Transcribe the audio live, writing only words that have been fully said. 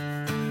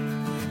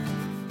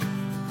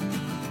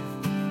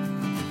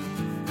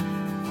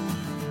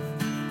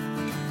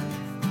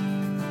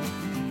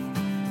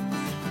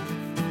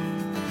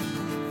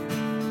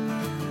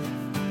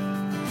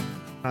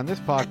On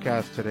this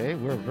podcast today,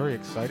 we're very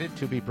excited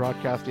to be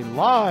broadcasting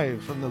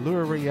live from the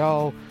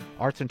L'Oreal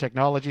Arts and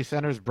Technology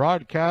Center's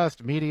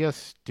broadcast media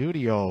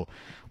studio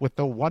with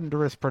the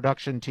wondrous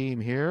production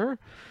team here.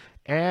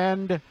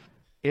 And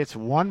it's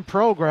one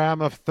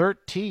program of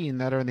 13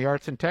 that are in the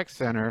Arts and Tech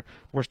Center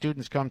where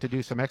students come to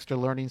do some extra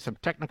learning, some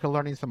technical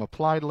learning, some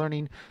applied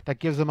learning that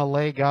gives them a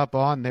leg up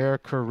on their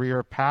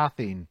career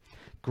pathing.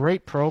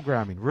 Great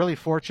programming. Really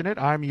fortunate.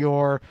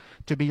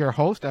 To be your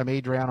host. I'm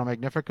Adriano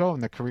Magnifico. I'm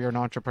the Career and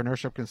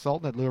Entrepreneurship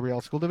Consultant at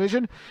L'Oreal School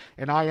Division,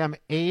 and I am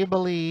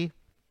ably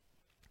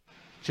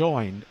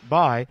joined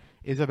by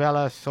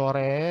Isabella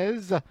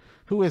Soares,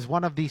 who is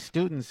one of the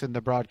students in the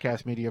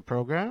broadcast media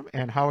program.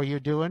 And how are you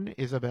doing,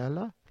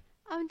 Isabella?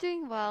 I'm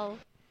doing well.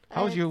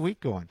 How's your week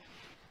going?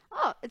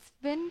 Oh, it's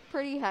been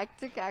pretty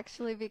hectic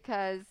actually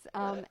because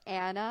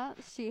Anna,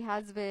 she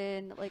has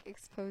been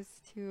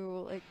exposed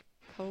to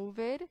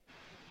COVID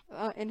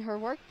in her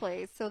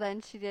workplace. So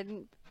then she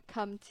didn't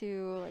come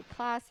to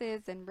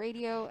classes and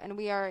radio, and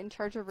we are in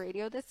charge of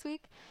radio this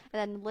week.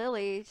 And then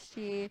Lily,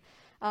 she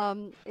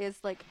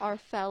is our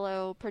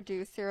fellow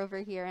producer over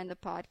here in the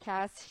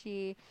podcast.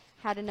 She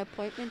had an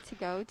appointment to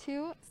go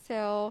to,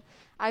 so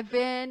I've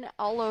been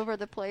all over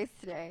the place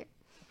today.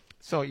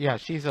 So, yeah,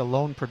 she's a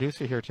lone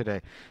producer here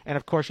today. And,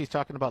 of course, she's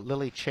talking about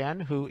Lily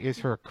Chen, who is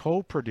her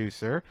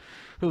co-producer,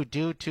 who,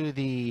 due to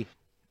the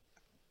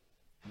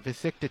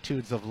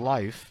vicissitudes of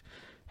life,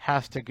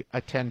 has to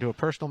attend to a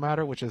personal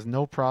matter, which is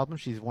no problem.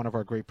 She's one of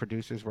our great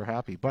producers. We're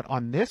happy. But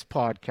on this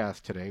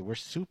podcast today, we're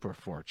super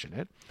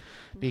fortunate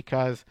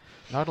because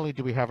not only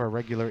do we have our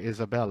regular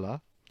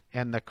Isabella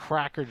and the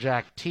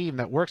Crackerjack team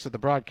that works at the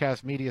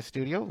broadcast media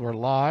studio, we're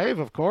live,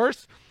 of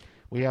course.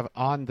 We have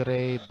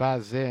Andre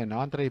Bazin.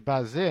 Andre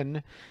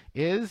Bazin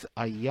is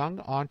a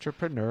young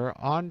entrepreneur.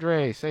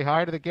 Andre, say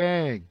hi to the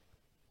gang.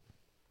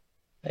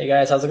 Hey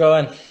guys, how's it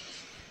going?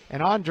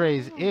 And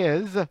Andres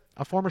is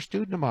a former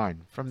student of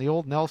mine from the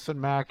old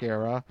Nelson Mack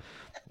era,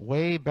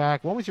 way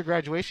back. When was your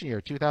graduation year?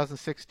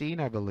 2016,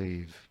 I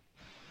believe.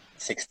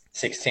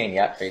 16,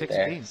 yeah, right 16.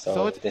 There.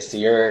 So this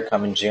year,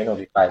 coming June, will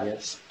be 5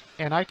 years.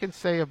 And I can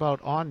say about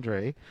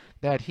Andre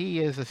that he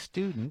is a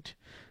student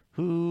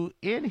who,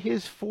 in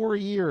his 4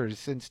 years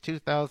since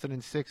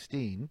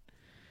 2016,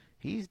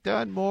 he's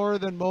done more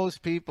than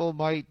most people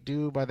might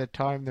do by the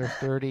time they're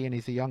 30, and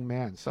he's a young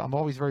man. So I'm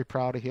always very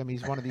proud of him.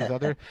 He's one of these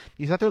other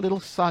little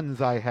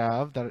sons I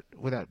have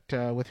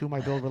with whom I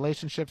build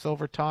relationships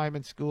over time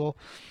in school,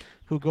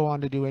 who go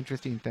on to do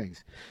interesting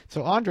things.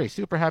 So Andre,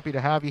 super happy to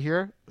have you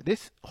here.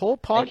 This whole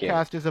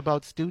podcast is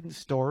about student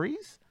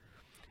stories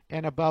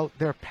and about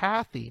their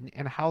pathing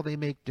and how they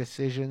make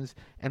decisions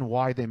and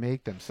why they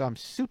make them. So I'm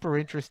super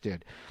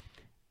interested.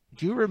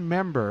 Do you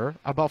remember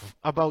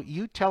about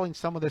you telling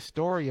some of the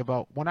story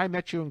about when I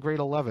met you in grade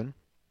 11,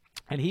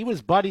 and he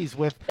was buddies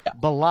with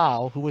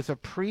Bilal, who was a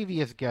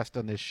previous guest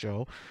on this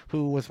show,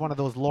 who was one of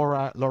those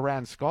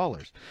Loran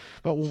scholars.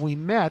 But when we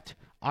met,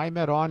 I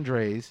met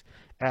Andres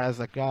as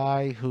a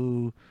guy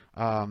who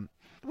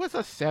was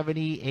a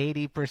 70,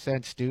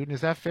 80% student.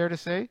 Is that fair to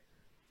say?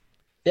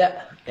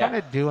 Yeah. Kind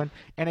of doing.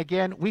 And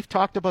again, we've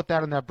talked about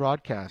that in that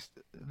broadcast,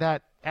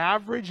 that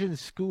average in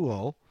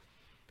school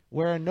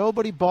where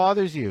nobody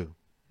bothers you.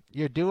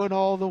 You're doing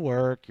all the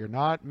work. You're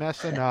not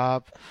messing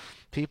up.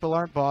 People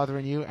aren't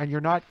bothering you. And you're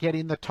not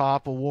getting the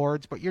top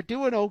awards, but you're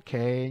doing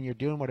okay, and you're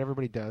doing what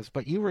everybody does.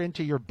 But you were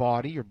into your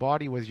body. Your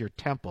body was your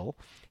temple.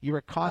 You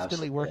were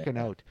constantly working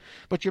out.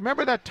 But you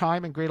remember that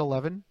time in grade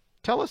 11?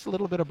 Tell us a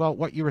little bit about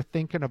what you were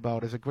thinking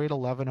about as a grade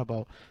 11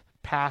 about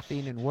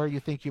pathing and where you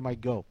think you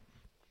might go.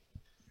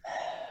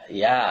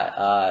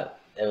 Yeah,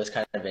 it was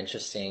kind of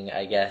interesting.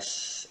 I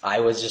guess I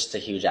was just a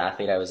huge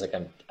athlete. I was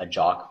a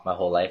jock my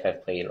whole life.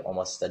 I've played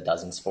almost a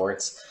dozen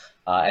sports.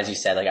 As you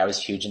said, I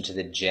was huge into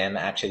the gym.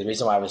 Actually, the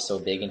reason why I was so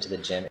big into the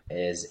gym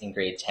is in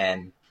grade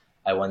 10,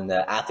 I won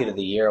the Athlete of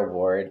the Year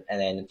award. And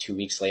then 2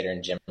 weeks later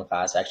in gym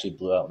class, I actually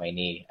blew out my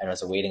knee and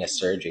was awaiting a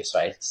surgery. So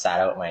I sat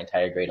out my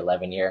entire grade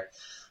 11 year.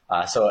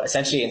 So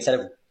essentially, instead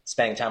of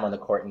spending time on the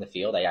court in the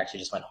field, I actually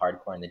just went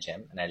hardcore in the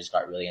gym, and I just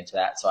got really into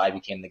that. So I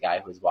became the guy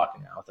who was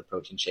walking around with a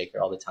protein shaker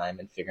all the time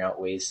and figuring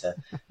out ways to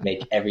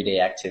make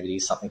everyday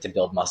activities something to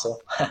build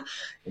muscle.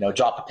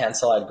 Drop a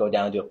pencil, I'd go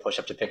down and do a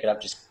push-up to pick it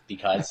up just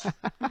because.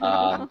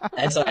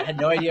 And so I had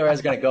no idea where I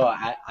was going to go.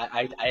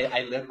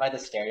 I live by the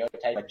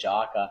stereotype of a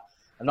jock.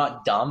 I'm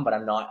not dumb, but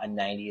I'm not a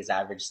 90s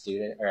average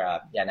student,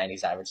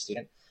 90s average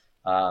student.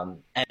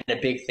 And a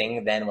big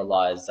thing then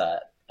was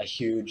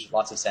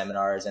lots of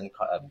seminars and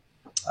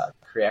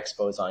career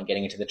expos on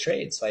getting into the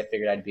trades. So I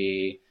figured I'd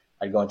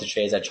go into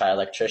trades. I'd try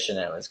electrician.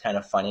 And it was kind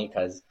of funny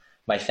because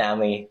my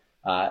family,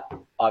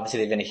 obviously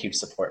they've been a huge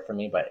support for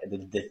me, but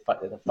the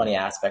funny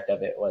aspect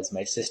of it was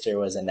my sister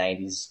was a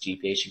 90s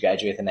GPA. She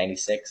graduated in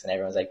 96, and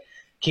everyone was like,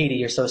 Katie,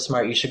 you're so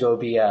smart. You should go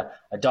be a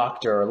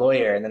doctor or a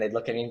lawyer. And then they'd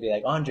look at me and be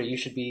like, Andre, you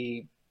should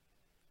be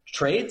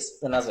trades.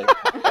 And I was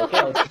like,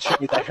 okay, let's do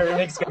trades. I heard it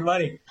makes good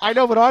money. I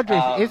know, but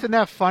Andre, isn't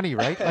that funny,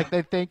 right? Like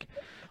they think,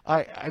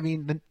 I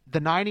mean, the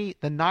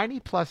 90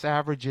 plus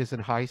averages in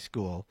high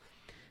school,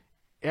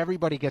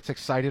 everybody gets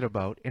excited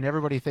about, and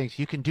everybody thinks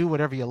you can do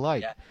whatever you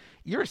like. Yeah,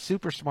 You're a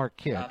super smart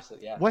kid.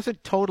 absolutely. Yeah,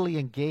 Wasn't totally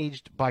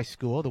engaged by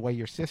school the way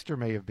your sister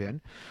may have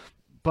been,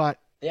 but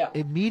yeah,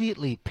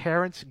 immediately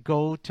parents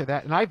go to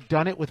that, and I've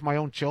done it with my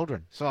own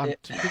children, so I'm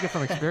speaking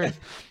from experience.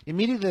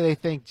 Immediately they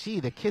think, gee,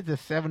 the kid's a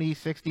 70,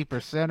 60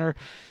 percenter,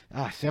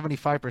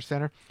 75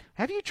 percenter.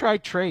 Have you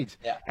tried trades?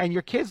 yeah, And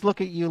your kids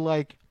look at you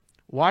like,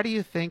 why do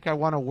you think I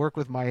want to work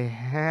with my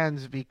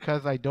hands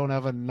because I don't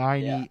have a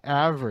yeah, 90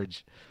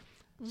 average?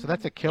 So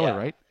that's a killer, yeah.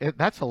 right?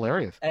 That's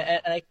hilarious.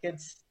 And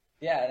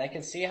yeah, and I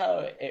could see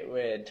how it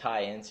would tie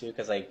into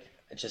because like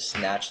just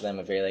naturally I'm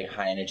a very like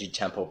high energy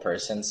tempo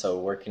person. So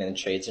working in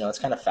trades, it's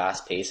kind of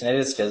fast paced and it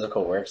is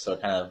physical work, so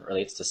it kind of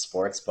relates to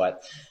sports.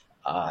 But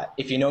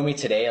if you know me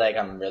today, like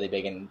I'm really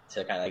big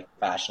into kind of like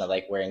fashion. I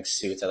like wearing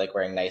suits. I like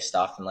wearing nice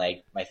stuff, and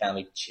like my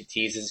family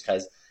teases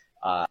because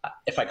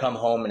if I come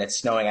home and it's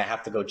snowing, I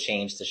have to go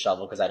change to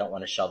shovel because I don't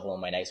want to shovel in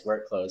my nice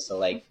work clothes. So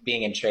like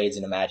being in trades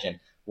and imagine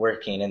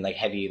working in like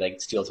heavy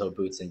like steel toe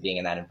boots and being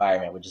in that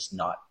environment would just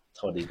not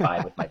totally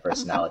vibe with my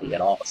personality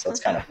at all. So it's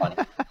kind of funny.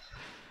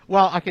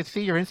 Well, I can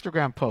see your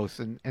Instagram posts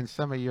and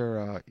some of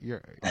your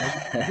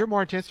you're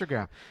more into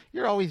Instagram.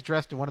 You're always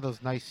dressed in one of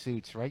those nice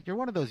suits, right? You're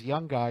one of those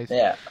young guys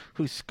Yeah.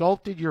 who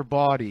sculpted your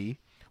body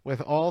with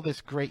all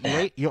this great.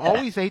 You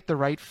always ate the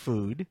right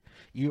food.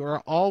 You are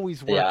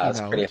always working Yeah, it's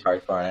out. pretty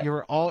hardcore on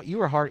it. You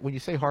were hard when you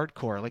say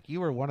hardcore, like you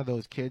were one of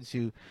those kids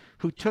who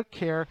took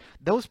care.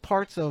 Those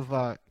parts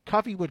of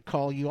Covey would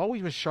call you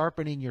always was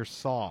sharpening your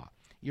saw.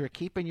 You're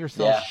keeping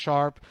yourself Yeah.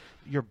 sharp,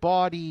 your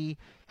body,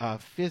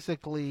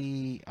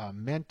 physically,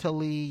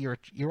 mentally.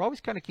 You're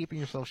always kind of keeping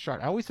yourself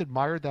sharp. I always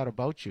admired that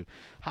about you.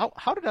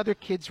 How did other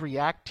kids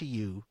react to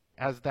you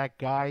as that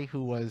guy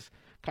who was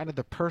kind of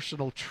the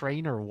personal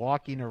trainer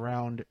walking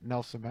around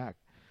Nelson Mac?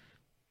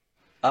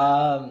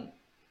 Um,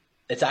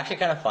 it's actually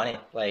kind of funny.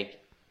 Like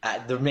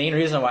the main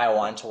reason why I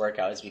wanted to work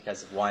out is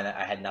because one,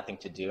 I had nothing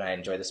to do and I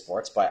enjoy the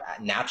sports, but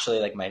naturally,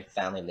 like my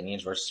family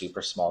lineage were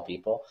super small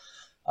people.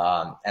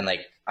 And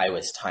like I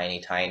was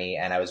tiny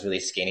and I was really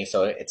skinny.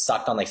 So it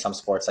sucked on like some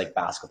sports like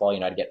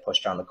basketball, I'd get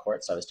pushed around the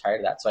court. So I was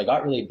tired of that. So I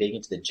got really big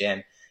into the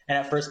gym. And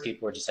at first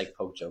people were just like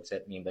poke jokes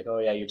at me, like, oh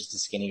yeah, you're just a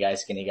skinny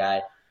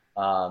guy.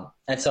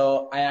 And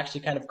so I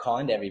actually kind of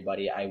conned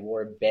everybody. I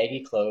wore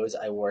baggy clothes.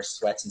 I wore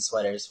sweats and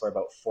sweaters for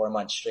about 4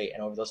 months straight.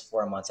 And over those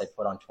 4 months, I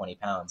put on 20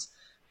 pounds.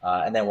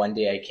 And then one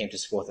day I came to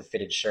school with a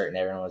fitted shirt and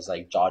everyone was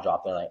like jaw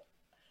dropping, like,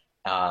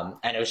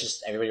 and it was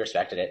just, everybody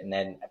respected it. And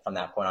then from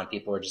that point on,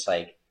 people were just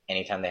like,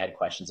 anytime they had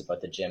questions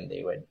about the gym,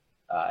 they would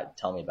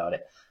tell me about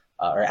it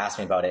or ask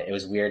me about it. It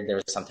was weird. There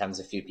was sometimes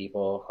a few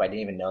people who I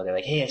didn't even know. They're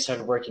like, hey, I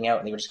started working out.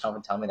 And they would just come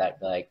and tell me that.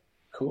 Be like,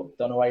 cool.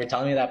 Don't know why you're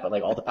telling me that, but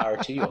like all the power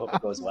to you. I hope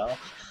it goes well.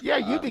 Yeah,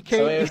 you became.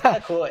 So it was kind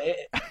of cool.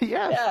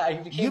 Yeah, I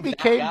became that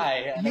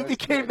guy. You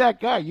became that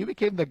guy. You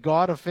became the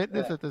god of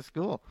fitness Yeah. at the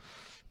school.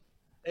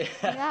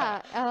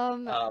 Yeah,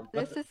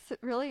 But this is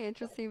really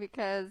interesting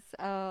because,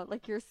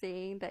 like you're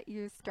saying that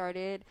you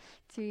started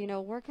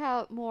to, work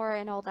out more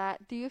and all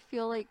that. Do you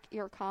feel like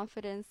your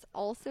confidence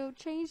also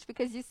changed?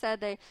 Because you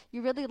said that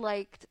you really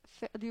like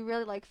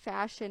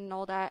fashion and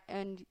all that,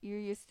 and you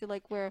used to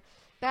like wear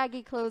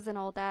baggy clothes and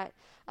all that.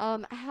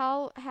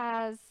 How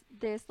has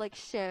this like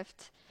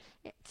shift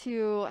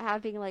to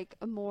having like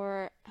a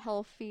more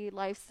healthy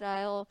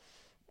lifestyle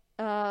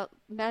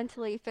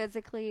mentally,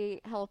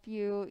 physically help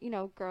you,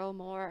 grow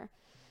more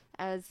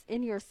as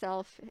in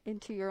yourself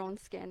into your own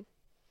skin?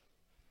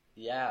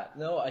 yeah,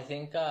 no, I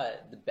think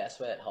the best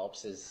way it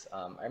helps is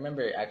I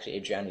remember actually,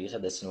 Adriana, you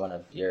said this in one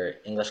of your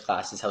English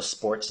classes, how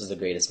sports is the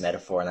greatest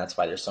metaphor, and that's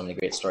why there's so many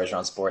great stories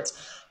around sports.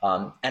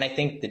 And I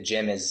think the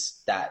gym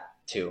is that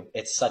too.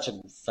 It's such a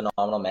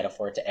phenomenal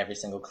metaphor to every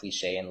single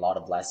cliche and a lot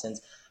of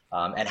lessons.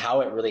 And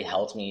how it really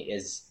helped me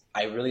is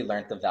I really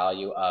learned the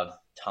value of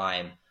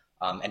time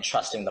and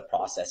trusting the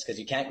process because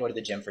you can't go to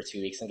the gym for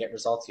 2 weeks and get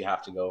results. You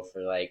have to go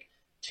for like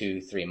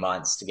 2, 3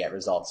 months to get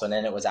results. So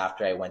then it was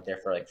after I went there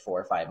for like 4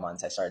 or 5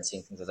 months, I started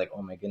seeing things. I was like,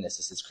 oh my goodness,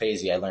 this is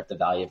crazy. I learned the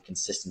value of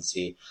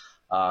consistency.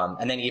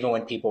 And then even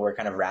when people were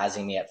kind of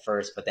razzing me at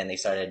first, but then they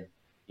started,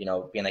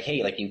 being like,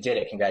 hey, like you did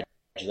it.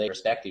 Congratulations,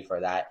 respect you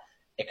for that.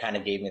 It kind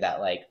of gave me that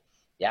like,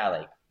 yeah,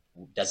 like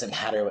doesn't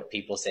matter what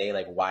people say.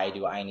 Like, why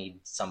do I need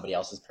somebody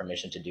else's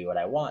permission to do what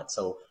I want?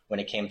 So when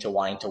it came to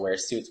wanting to wear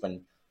suits,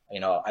 when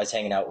I was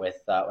hanging out with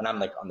when I'm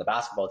like on the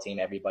basketball team,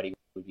 everybody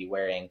would be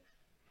wearing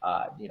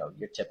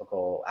your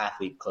typical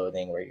athlete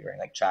clothing where you're wearing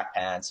like track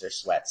pants or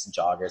sweats and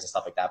joggers and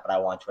stuff like that. But I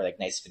want to wear like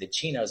nice fitted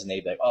chinos, and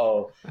they'd be like,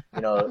 oh,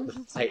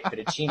 the tight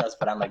fitted chinos.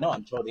 But I'm like, no,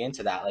 I'm totally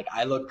into that. Like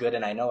I look good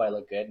and I know I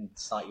look good, and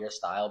it's not your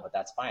style, but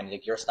that's fine.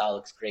 Like your style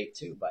looks great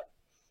too, but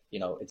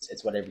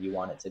it's whatever you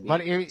want it to be.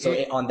 But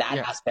On that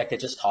yeah, aspect,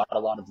 it just taught a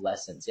lot of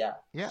lessons. Yeah.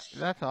 yeah,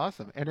 that's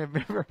awesome. And I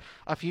remember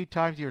a few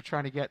times you were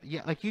trying to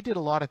like you did a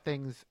lot of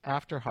things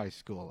after high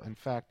school. In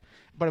fact,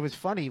 but it was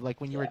funny, like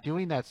when you were Yeah.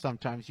 doing that,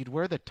 sometimes you'd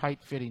wear the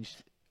tight fitting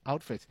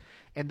outfits,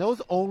 and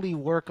those only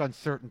work on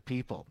certain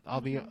people.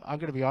 I'm going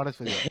to be honest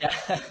with you.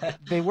 Yeah.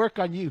 They work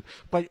on you,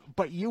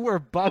 but you were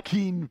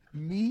bugging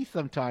me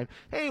sometime.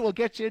 Hey, we'll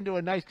get you into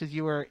a nice, because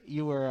you were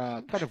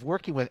kind of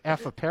working with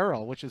F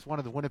Apparel, which is one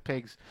of the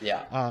Winnipeg's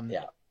Yeah. um,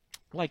 Yeah.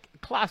 like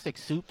classic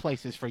suit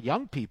places for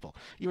young people.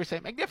 You were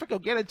saying, Magnifico,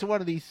 get into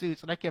one of these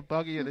suits, and I kept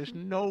bugging you. There's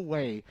no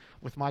way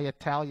with my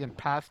Italian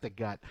pasta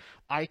gut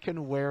I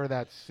can wear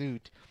that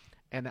suit.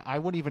 And I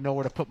wouldn't even know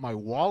where to put my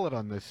wallet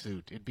on this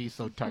suit. It'd be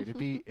so tight. It'd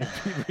be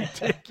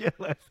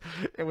ridiculous.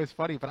 It was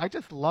funny, but I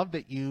just love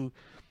that you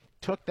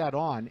took that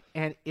on,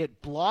 and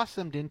it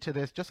blossomed into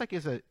this, just like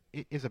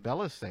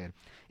Isabella's saying,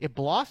 it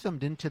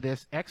blossomed into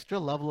this extra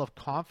level of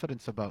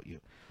confidence about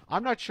you.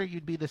 I'm not sure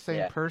you'd be the same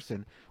Yeah.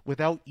 person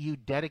without you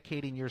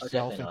dedicating yourself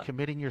definitely and not.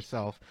 committing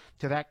yourself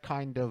to that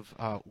kind of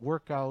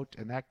workout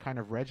and that kind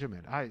of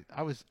regimen.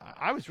 I was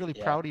really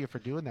Yeah. proud of you for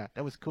doing that.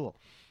 That was cool.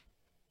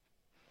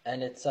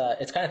 And it's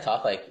kind of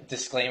tough. Like,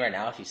 disclaimer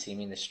now, if you see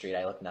me in the street,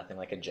 I look nothing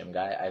like a gym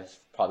guy. I've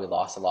probably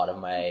lost a lot of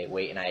my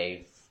weight,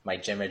 and my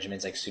gym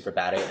regimen's like super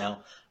bad right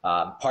now.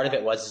 Part of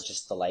it was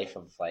just the life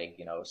of, like,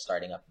 you know,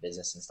 starting up a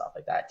business and stuff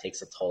like that. It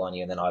takes a toll on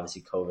you, and then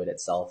obviously COVID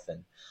itself,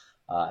 and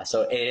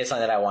so it is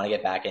something that I want to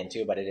get back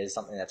into, but it is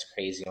something that's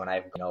crazy when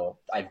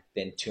I've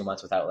been 2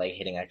 months without like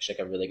hitting actually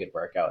like a really good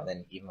workout, and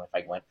then even if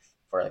I went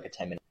for like a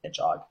 10-minute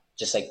jog,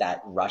 just like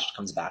that rush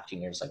comes back to you,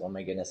 and you're just like, oh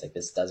my goodness, like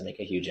this does make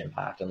a huge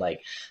impact. And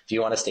like, if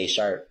you want to stay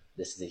sharp,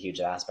 this is a huge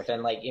aspect.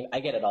 And like, I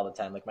get it all the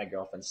time. Like, my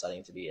girlfriend's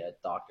studying to be a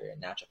doctor in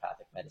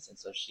naturopathic medicine,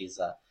 so she's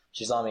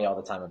on me all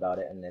the time about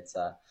it, and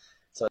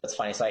so it's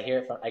funny. So I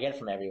get it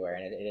from everywhere,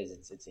 and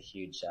it's a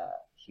huge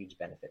huge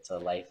benefit to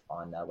life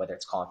on whether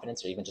it's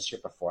confidence or even just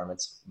your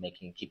performance,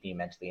 keeping you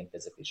mentally and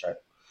physically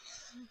sharp.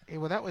 Hey,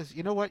 well, that was,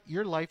 you know what,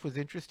 your life was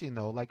interesting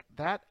though. Like,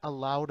 that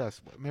allowed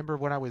us. Remember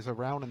when I was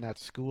around in that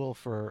school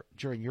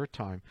during your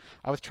time,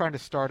 I was trying to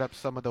start up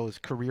some of those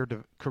career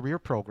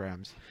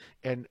programs,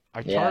 and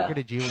I Yeah.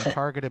 targeted you and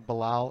targeted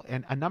Bilal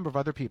and a number of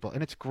other people,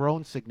 and it's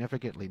grown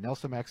significantly.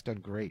 Nelson Mack's done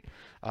great.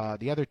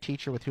 The other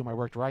teacher with whom I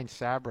worked, Ryan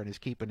Sabrin, is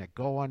keeping it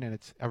going, and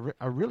it's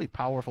a really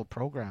powerful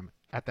program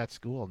at that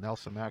school,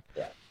 Nelson Mack.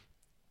 Yeah.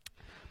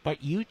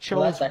 But you Well,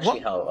 chose that's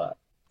actually what? how.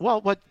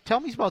 Well,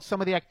 tell me about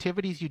some of the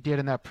activities you did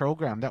in that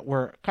program that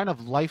were kind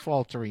of life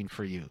altering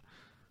for you.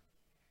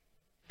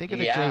 Think of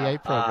the Yeah. JA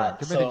program.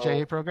 Remember the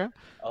JA program?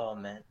 Oh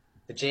man,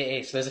 the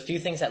JA. So there's a few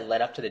things that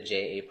led up to the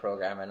JA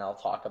program, and I'll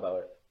talk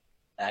about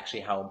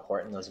actually how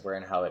important those were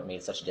and how it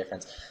made such a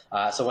difference.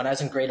 So when I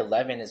was in grade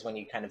 11 is when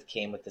you kind of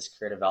came with this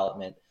career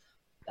development.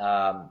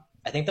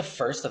 I think the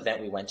first event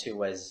we went to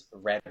was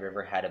Red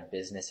River had a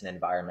business and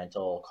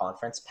environmental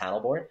conference panel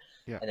board,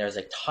 Yeah. and there was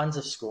like tons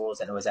of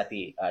schools, and it was at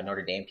the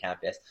Notre Dame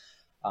campus.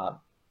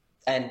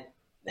 And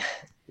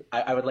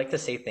I would like to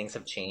say things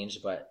have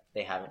changed, but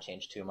they haven't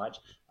changed too much.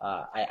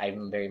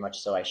 I'm very much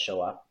so. I show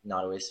up,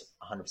 not always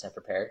 100%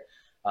 prepared.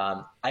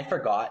 I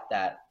forgot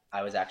that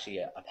I was actually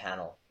a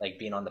panel, like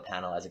being on the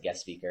panel as a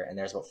guest speaker, and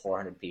there's about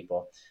 400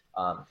 people.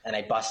 And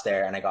I bust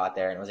there, and I got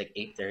there, and it was like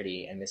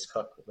 8:30, and Miss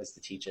Cook was the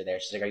teacher there.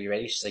 She's like, "Are you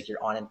ready?" She's like,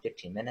 "You're on in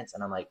 15 minutes."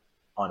 And I'm like,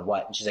 "On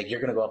what?" And she's like, "You're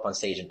going to go up on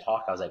stage and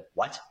talk." I was like,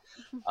 "What?"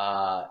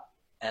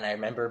 And I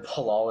remember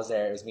Bilal was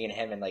there. It was me and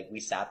him, and like we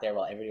sat there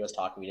while everybody was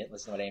talking. We didn't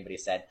listen to what anybody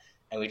said,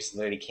 and we just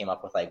literally came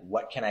up with like,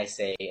 what can I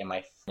say in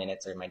my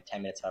minutes or my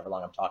 10 minutes, however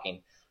long I'm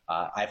talking.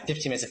 I have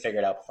 15 minutes to figure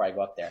it out before I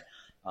go up there.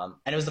 And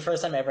it was the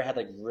first time I ever had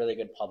like really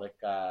good public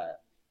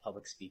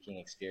speaking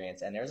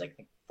experience. And there was like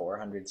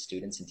 400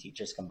 students and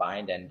teachers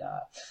combined. And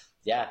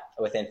yeah,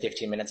 within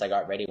 15 minutes, I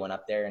got ready, went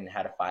up there and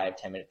had a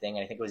 5-10 minute thing.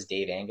 And I think it was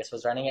Dave Angus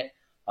was running it.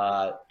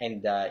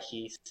 And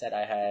he said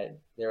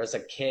there was a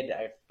kid,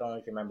 I don't know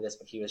if you remember this,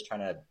 but he was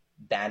trying to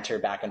banter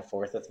back and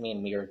forth with me,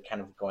 and we were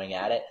kind of going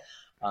at it.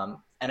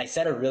 And I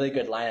said a really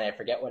good line, and I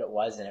forget what it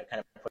was, and it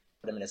kind of put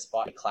him in a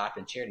spot. He clapped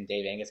and cheered, and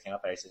Dave Angus came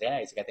up, and I said, "Yeah."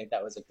 He's like, "I think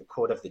that was like the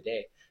quote of the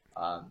day."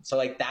 So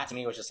like that to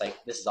me was just like,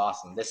 this is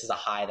awesome. This is a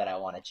high that I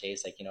want to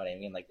chase. Like, you know what I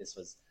mean? Like, this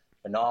was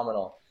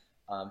phenomenal.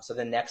 So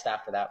the next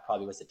after that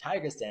probably was the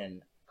Tigers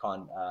Den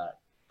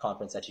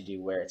conference that you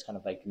do, where it's kind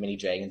of like mini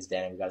Dragons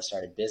Den, and we got to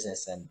start a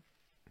business. And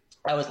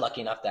I was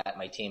lucky enough that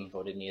my team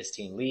voted me as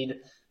team lead,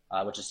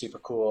 which is super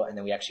cool. And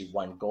then we actually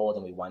won gold,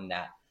 and we won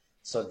that.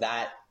 So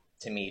that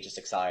to me just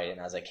accelerated, and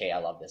I was like, hey, I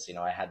love this. You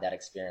know, I had that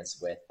experience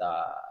with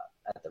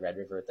at the Red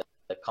River at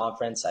the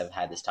conference. I've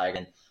had this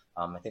Tiger.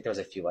 I think there was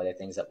a few other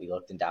things that we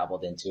looked and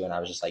dabbled into, and I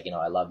was just like, you know,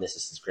 I love this.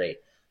 This is great.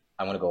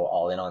 I'm going to go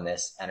all in on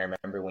this. And I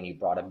remember when you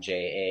brought up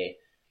JA,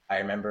 I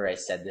remember I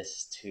said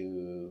this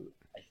to,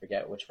 I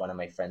forget which one of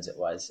my friends it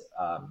was,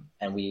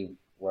 and we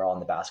were all on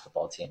the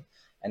basketball team.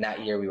 And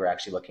that year we were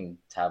actually looking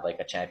to have like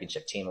a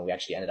championship team, and we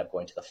actually ended up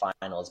going to the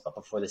finals. But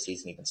before the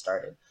season even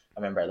started, I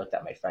remember I looked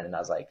at my friend and I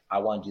was like, I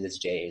want to do this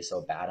JA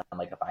so bad. I'm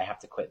like, if I have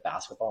to quit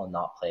basketball and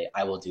not play,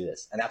 I will do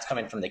this. And that's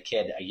coming from the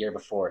kid a year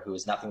before who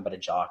was nothing but a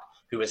jock,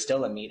 who was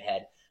still a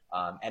meathead,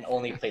 and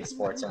only played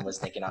sports and was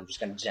thinking, I'm just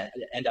going to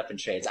end up in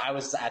trades. I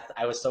was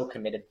so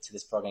committed to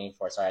this programming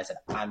force. So I said,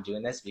 I'm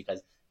doing this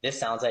because this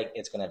sounds like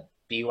it's going to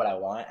be what I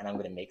want, and I'm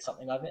going to make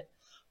something of it.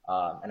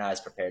 And I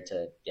was prepared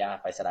to,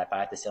 if I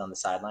had to sit on the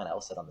sideline, I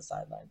will sit on the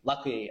sideline.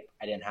 Luckily,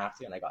 I didn't have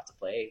to, and I got to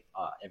play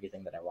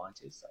everything that I want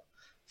to. So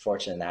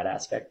fortunate in that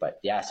aspect. But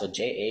yeah, so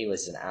JA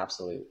was an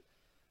absolute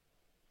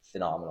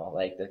phenomenal.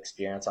 Like the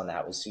experience on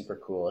that was super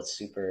cool. It's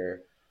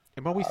super.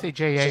 And when we say It's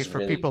JA, just for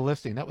really, people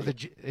listening,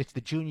 it's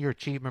the Junior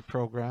Achievement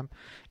Program,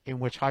 in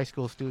which high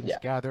school students yeah.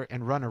 gather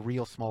and run a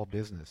real small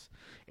business.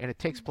 And it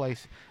takes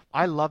place.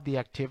 I love the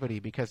activity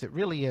because it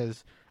really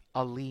is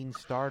a lean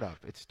startup.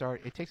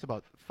 It takes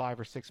about 5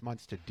 or 6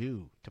 months to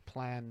do, to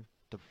plan,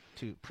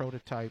 to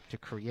prototype, to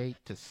create,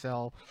 to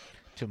sell,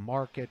 to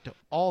market.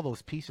 All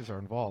those pieces are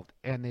involved,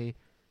 and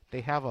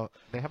they have a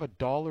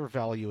dollar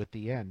value at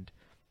the end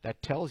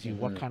that tells you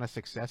what kind of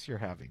success you're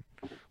having,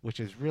 which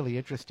is really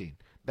interesting.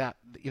 That,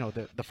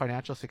 the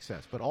financial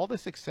success, but all the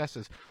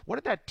successes. What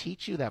did that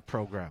teach you, that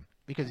program?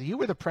 Because you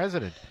were the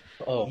president.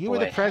 Oh You boy.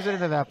 were the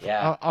president of that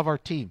Yeah. of our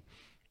team.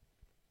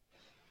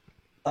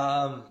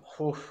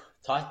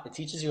 It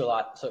teaches you a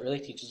lot. So it really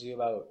teaches you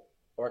about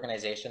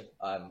organization.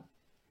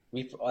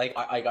 We've like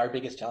our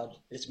biggest challenge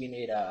is we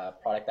made a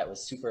product that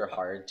was super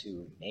hard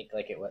to make.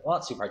 Like it was, well,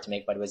 not super hard to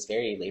make, but it was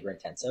very labor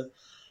intensive.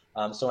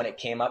 So when it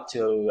came up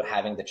to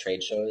having the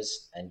trade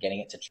shows and getting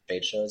it to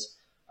trade shows,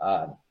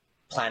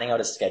 planning out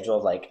a schedule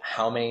of like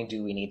how many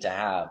do we need to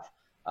have,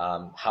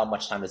 how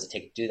much time does it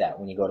take to do that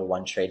when you go to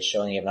one trade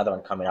show and you have another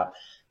one coming up.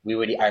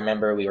 I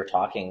remember we were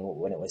talking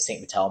when it was St.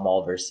 Vital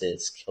Mall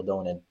versus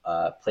Kildonan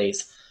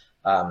Place.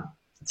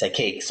 It's like,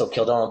 okay, so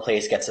Kildonan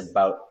Place gets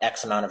about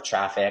X amount of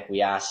traffic.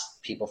 We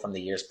asked people from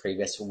the years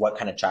previous what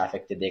kind of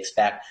traffic did they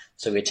expect.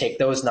 So we take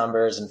those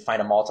numbers and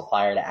find a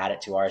multiplier to add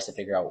it to ours to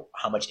figure out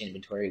how much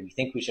inventory we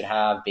think we should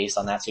have based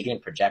on that. So you're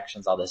doing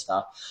projections, all this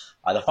stuff.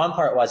 The fun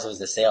part was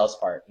the sales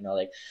part.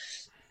 Like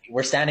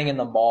we're standing in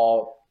the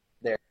mall.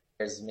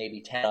 There's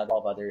maybe 10,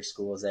 12 other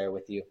schools there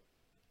with you.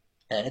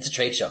 And it's a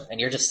trade show, and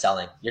you're just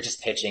selling. You're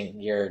just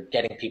pitching. You're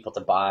getting people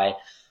to buy.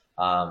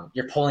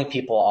 You're pulling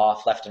people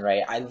off left and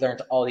right. I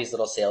learned all these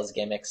little sales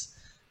gimmicks.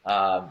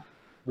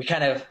 We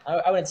kind of,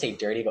 I wouldn't say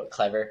dirty, but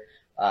clever.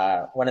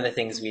 One of the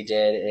things we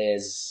did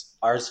is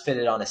ours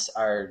fitted on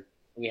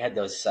we had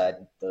those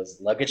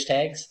luggage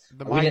tags.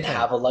 We didn't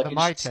have a luggage. The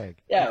My Tag.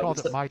 Yeah, we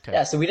called it My Tag.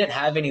 Yeah, so we didn't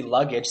have any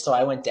luggage. So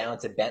I went down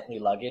to Bentley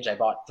Luggage. I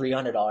bought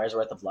 $300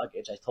 worth of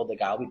luggage. I told the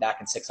guy, I'll be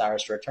back in 6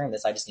 hours to return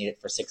this. I just need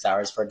it for 6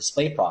 hours for a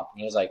display prop.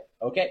 And he was like,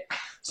 okay.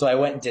 So I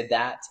went and did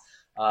that.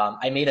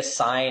 I made a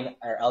sign,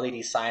 or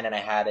LED sign, and I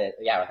had it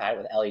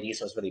with LED,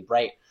 so it was really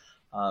bright.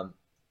 And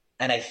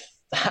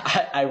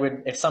I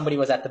would, if somebody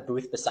was at the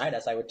booth beside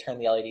us, I would turn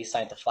the LED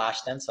sign to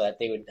flash them so that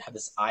they would have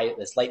this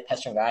light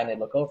pestering eye, and they'd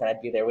look over, and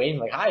I'd be there waiting,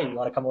 like, hi, you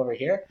want to come over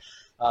here?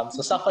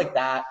 So stuff like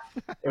that.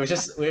 It was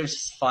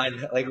just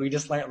fun. Like we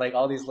just learned like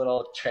all these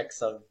little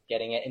tricks of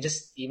getting it, and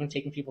just even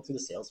taking people through the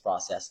sales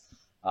process.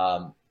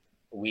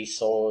 We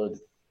sold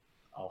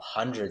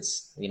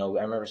hundreds. I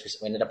remember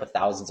we ended up with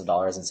thousands of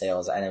dollars in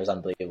sales, and it was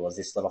unbelievable. It was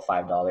this little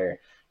 $5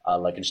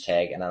 luggage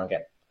tag, and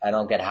I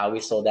don't get how we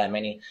sold that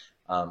many.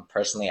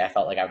 Personally, I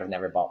felt like I would have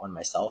never bought one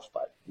myself,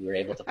 but we were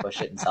able to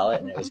push it and sell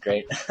it, and it was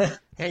great.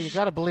 Hey, you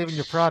got to believe in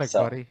your product,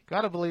 buddy.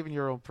 Got to believe in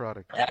your own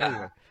product. Yeah,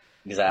 anyway,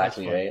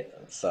 exactly, right?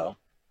 So.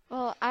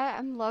 Well,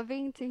 I'm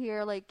loving to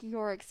hear like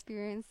your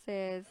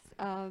experiences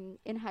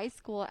in high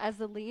school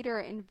as a leader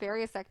in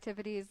various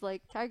activities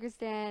like Tiger's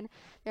Den.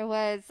 There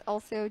was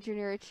also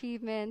Junior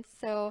Achievement.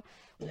 So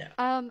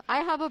Yeah.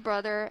 I have a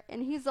brother,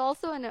 and he's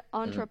also an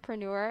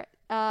entrepreneur.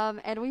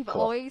 And we've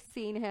Cool. always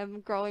seen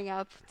him growing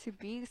up to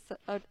be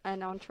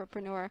an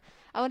entrepreneur.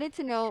 I wanted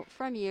to know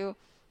from you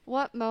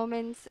what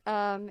moments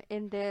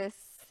in this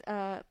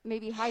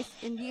maybe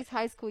in these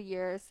high school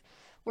years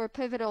were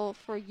pivotal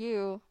for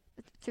you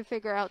to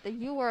figure out that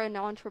you were an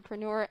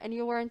entrepreneur and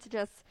you weren't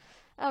just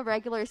a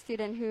regular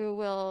student who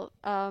will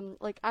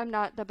like, I'm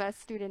not the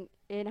best student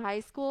in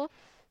high school,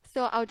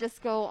 so I'll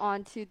just go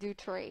on to do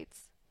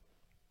trades.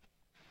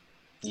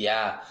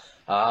 Yeah.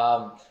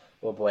 Oh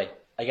boy.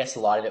 I guess a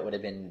lot of it would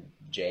have been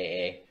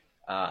JA.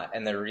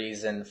 And the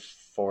reason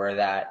for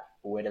that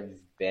would have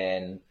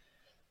been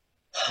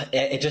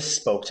it just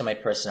spoke to my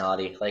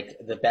personality. Like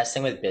the best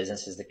thing with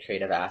business is the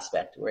creative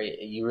aspect, where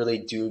you really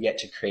do get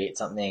to create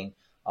something.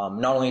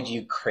 Not only do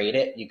you create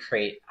it, you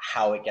create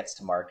how it gets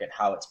to market,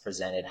 how it's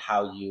presented,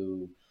 how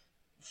you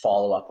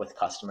follow up with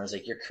customers.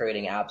 Like you're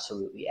creating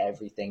absolutely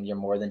everything. You're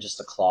more than just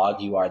a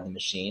clog. You are the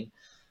machine,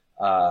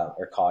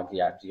 or cog.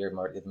 Yeah, you're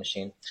more the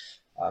machine.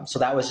 So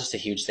that was just a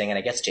huge thing. And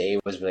I guess JA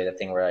was really the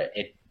thing where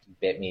it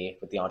bit me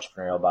with the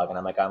entrepreneurial bug. And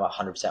I'm like, I'm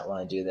 100%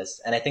 willing to do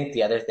this. And I think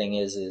the other thing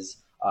is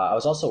I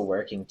was also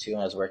working too. And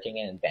I was working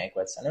in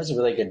banquets, and it was a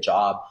really good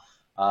job.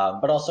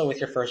 But also with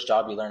your first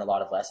job, you learn a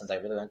lot of lessons. I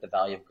really learned the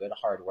value of good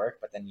hard work,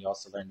 but then you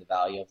also learn the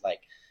value of like,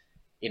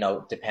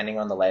 depending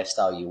on the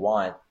lifestyle you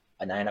want,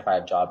 a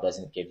 9-to-5 job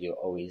doesn't give you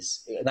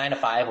always,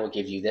 9-to-5 will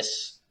give you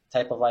this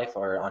type of life,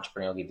 or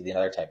entrepreneurial will give you the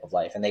other type of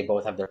life. And they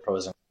both have their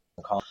pros and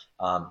cons.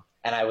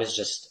 And I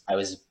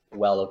was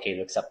well okay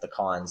to accept the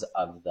cons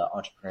of the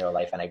entrepreneurial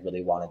life, and I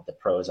really wanted the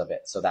pros of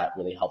it. So that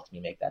really helped me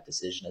make that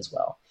decision as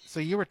well. So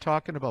you were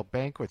talking about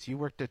banquets. You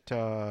worked at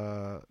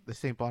the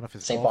St.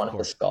 Boniface St. Golf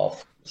Boniface Course.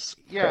 Golf.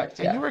 Yeah, Correct.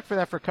 and Yeah. you worked for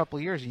that for a couple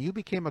of years, and you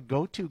became a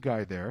go-to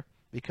guy there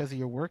because of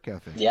your work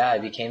ethic. Yeah, I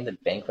became the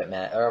banquet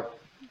man, or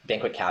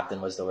banquet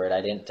captain was the word.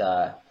 I didn't.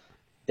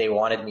 They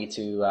wanted me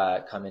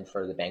to come in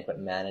for the banquet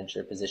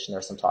manager position. There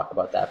was some talk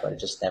about that, but it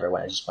just never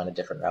went. I just went a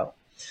different route.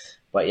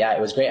 But yeah,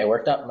 it was great. I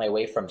worked up my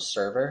way from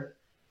server.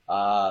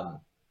 Um,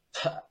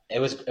 it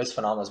was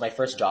phenomenal. It was my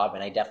first job,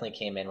 and I definitely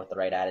came in with the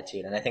right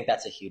attitude. And I think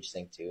that's a huge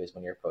thing too, is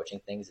when you're approaching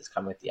things, is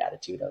coming with the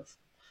attitude of,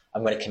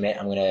 I'm going to commit,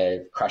 I'm going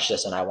to crush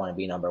this, and I want to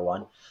be number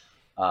one.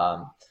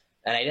 And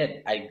I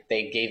did.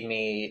 They gave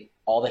me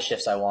all the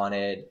shifts I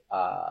wanted.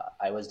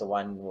 I was the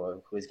one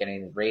who was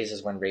getting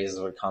raises when raises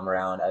would come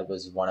around. I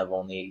was one of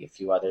only a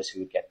few others who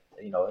would get,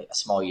 a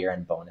small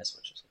year-end bonus,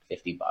 which was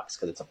like $50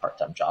 because it's a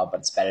part-time job,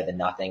 but it's better than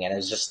nothing. And it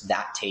was just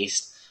that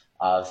taste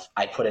of,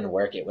 I put in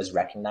work, it was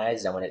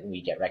recognized, and when we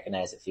get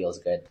recognized, it feels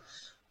good.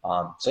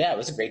 So yeah, it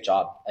was a great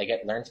job. I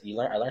learned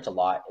a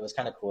lot. It was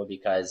kind of cool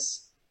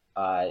because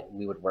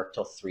we would work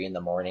till 3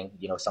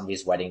 a.m.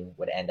 Somebody's wedding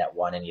would end at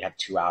 1, and you have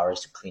 2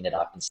 hours to clean it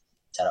up and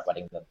set up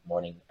wedding the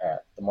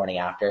morning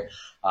after.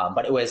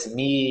 But it was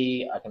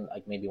me,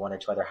 like maybe 1 or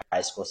 2 other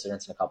high school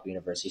students and a couple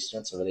university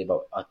students. So really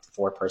about a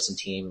 4-person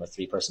team, a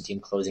 3-person team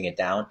closing it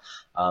down.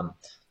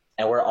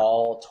 And we're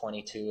all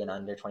 22 and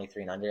under,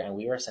 23 and under, and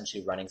we were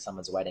essentially running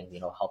someone's wedding,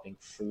 helping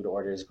food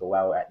orders go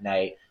out at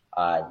night,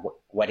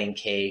 wedding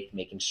cake,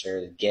 making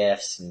sure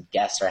gifts and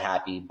guests are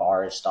happy,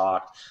 bar is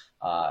stocked,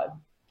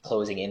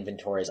 closing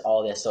inventories,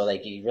 all this. So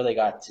like you really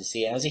got to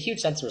see it. And it was a huge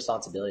sense of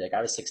responsibility. Like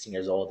I was 16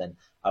 years old, and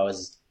I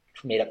was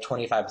made up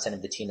 25%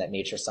 of the team that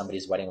made sure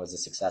somebody's wedding was a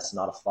success,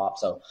 not a flop.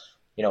 So,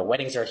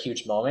 weddings are a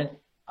huge moment.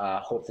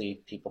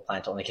 Hopefully people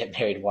plan to only get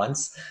married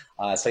once.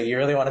 So you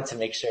really wanted to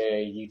make sure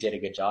you did a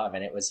good job,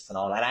 and it was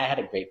phenomenal. And I had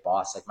a great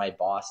boss. Like my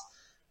boss,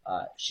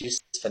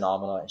 she's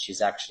phenomenal, and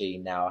she's actually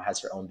now has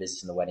her own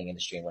business in the wedding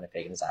industry in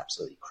Winnipeg and is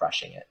absolutely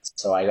crushing it.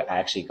 So I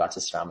actually got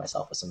to surround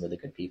myself with some really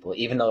good people.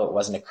 Even though it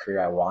wasn't a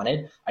career I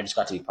wanted, I just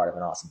got to be part of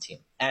an awesome team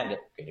and a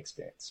great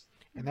experience.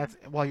 And that's,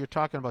 while you're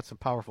talking about some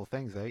powerful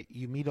things,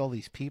 you meet all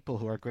these people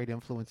who are great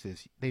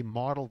influences. They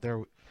model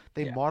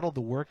model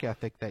the work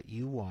ethic that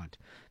you want.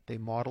 They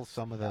model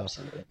some of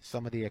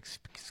the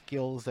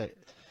skills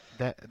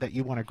that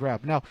you want to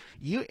grab. Now,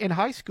 you in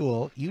high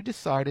school, you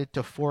decided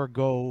to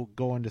forego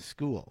going to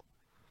school,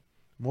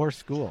 more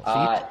school.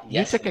 So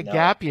you took a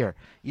gap year.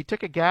 You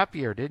took a gap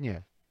year, didn't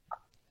you?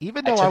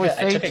 Even though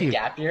I took a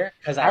gap year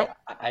because I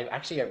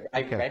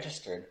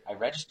registered. I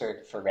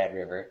registered for Red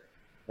River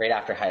right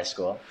after high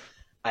school.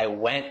 I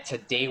went to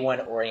day 1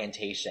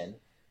 orientation,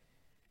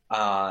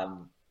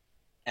 and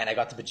I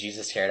got the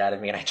bejesus scared out of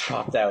me, and I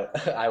dropped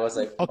out. I was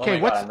like, okay,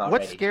 oh my God, I'm not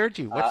what ready. scared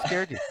you? What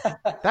scared you?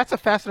 That's a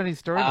fascinating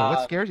story, though.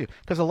 What scared you?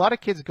 Because a lot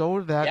of kids go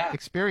to that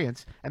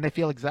experience, and they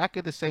feel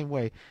exactly the same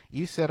way.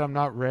 You said, I'm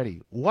not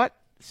ready. What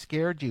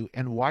scared you,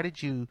 and why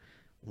did you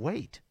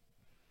wait?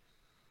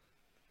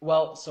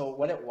 Well, so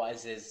what it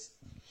was is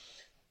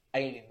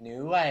I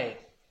knew I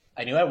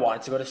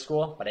wanted to go to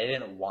school, but I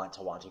didn't want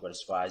to go to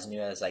school. I just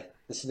knew I was like,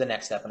 this is the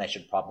next step, and I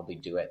should probably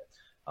do it.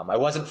 I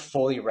wasn't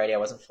fully ready. I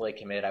wasn't fully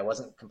committed. I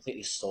wasn't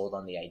completely sold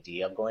on the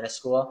idea of going to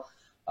school.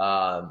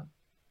 And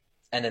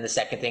then the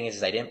second thing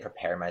is I didn't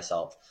prepare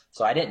myself.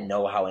 So I didn't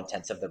know how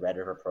intensive the Red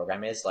River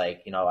program is.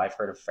 Like, I've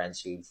heard of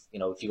friends who've,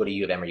 if you go to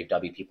U of M or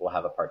UW, people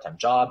have a part-time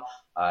job.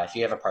 If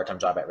you have a part-time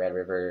job at Red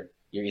River,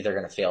 you're either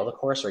going to fail the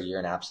course or you're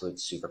an absolute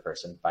super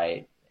person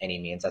by any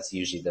means. That's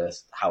usually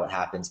how it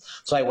happens.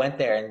 So I went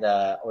there, and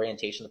the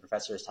orientation, the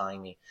professor was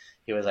telling me,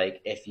 he was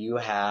like, if you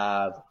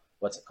have,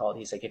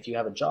 he's like, if you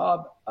have a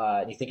job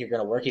and you think you're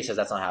going to work, he says,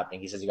 that's not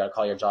happening. He says, you got to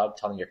call your job,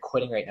 tell them you're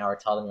quitting right now, or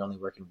tell them you're only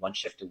working 1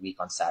 shift a week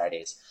on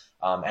Saturdays.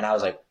 And I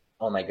was like,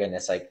 oh my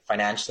goodness, like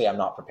financially, I'm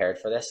not prepared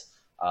for this.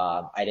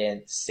 I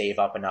didn't save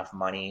up enough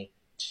money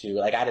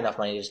I had enough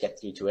money to just get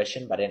through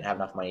tuition, but I didn't have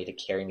enough money to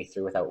carry me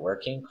through without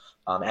working.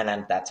 And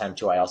at that time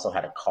too, I also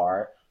had a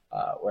car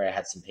where I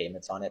had some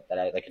payments on it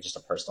that just a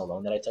personal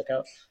loan that I took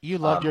out. You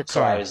loved your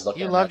car. So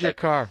you loved your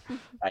car.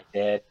 I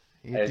did.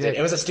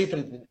 It was a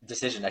stupid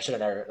decision. I should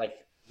have never,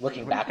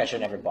 looking back, I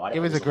should have never bought it. It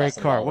was a great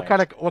car. What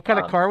kind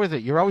of car was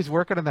it? You're always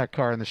working on that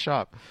car in the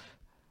shop.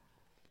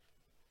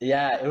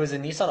 Yeah, it was a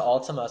Nissan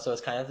Altima, so it's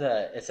kind of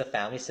it's a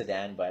family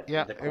sedan, but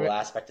the cool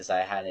aspect is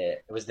I had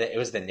it. It was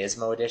the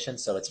Nismo edition,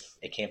 so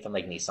it came from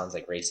Nissan's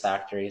race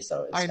factory,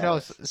 so it's I know.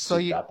 So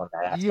you up on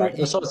that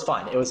aspect. So it was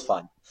fun. It was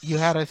fun. You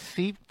had a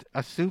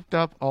souped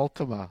up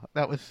Altima.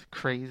 That was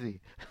crazy.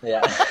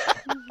 Yeah,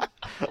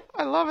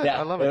 I love it.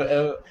 Yeah, I love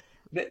it.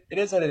 It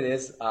is what it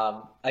is.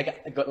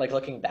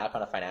 Looking back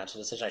on a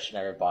financial decision, I should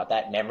never have bought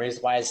that.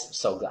 Memories wise,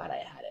 so glad I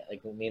had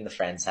it. Me and the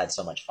friends had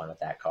so much fun with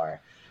that car.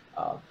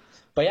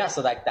 But yeah,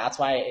 so that's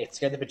why it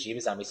scared the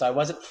bejeebus out of me. So I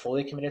wasn't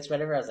fully committed to Red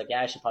River. I was like,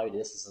 yeah, I should probably do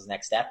this. This is the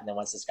next step. And then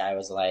once this guy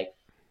was like,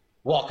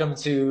 welcome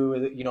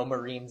to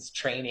Marines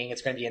training,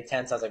 it's going to be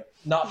intense, I was like,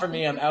 not for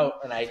me, I'm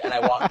out. And I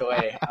walked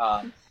away.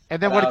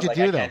 And then And what I did was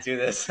you like, I do though? can't do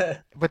this.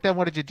 But then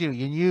what did you do?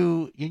 You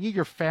knew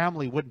your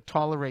family wouldn't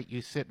tolerate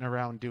you sitting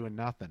around doing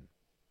nothing,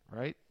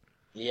 right?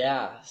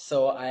 Yeah,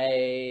 so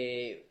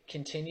I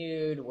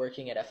continued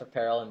working at F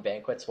Apparel and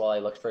Banquets while I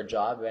looked for a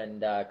job,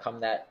 and come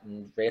that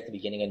right at the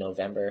beginning of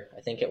November,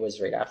 I think it was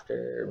right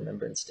after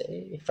Remembrance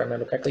Day, if I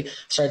remember correctly,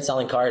 started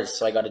selling cars.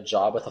 So I got a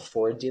job with a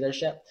Ford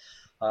dealership,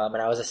 and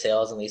I was a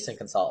sales and leasing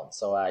consultant.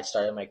 So I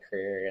started my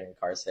career in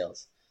car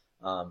sales.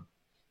 Um,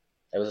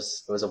 it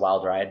was a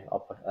wild ride.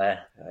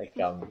 Like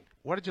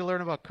What did you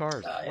learn about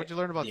cars? uh, What did you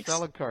learn about the ex-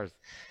 selling cars?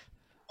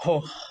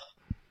 oh,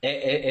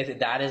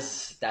 that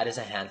is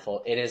a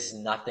handful. It is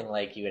nothing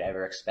like you would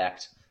ever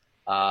expect.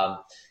 Um,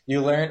 you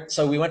learn.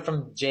 So we went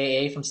from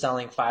JA from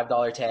selling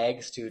 $5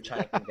 tags to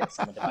trying to convince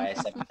someone to buy a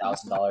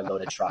 $7,000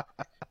 loaded truck.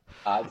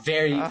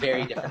 Very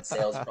very different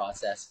sales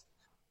process.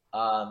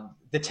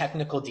 The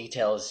technical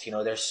details,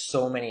 there's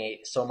so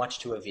much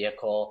to a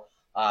vehicle,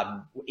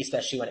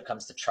 especially when it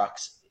comes to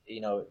trucks.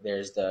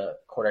 There's the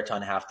quarter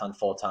ton, half ton,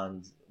 full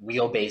ton.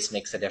 Wheelbase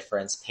makes a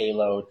difference,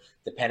 payload,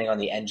 depending on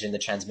the engine, the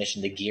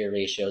transmission, the gear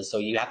ratios. So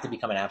you have to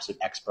become an absolute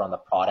expert on the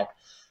product.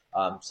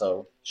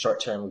 So short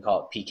term, we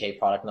call it PK,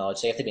 product knowledge.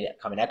 So you have to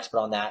become an expert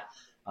on that.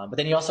 But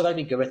then you also got to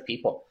be good with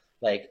people.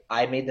 Like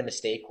I made the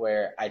mistake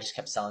where I just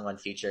kept selling on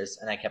features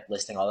and I kept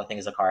listing all the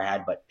things the car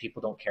had, but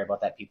people don't care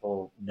about that.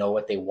 People know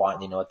what they want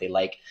and they know what they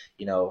like.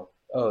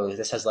 Oh,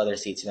 this has leather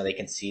seats. They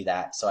can see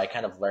that. So I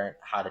kind of learned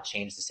how to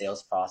change the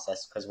sales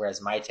process because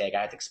whereas my tag,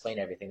 I had to explain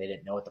everything. They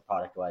didn't know what the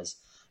product was.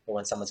 But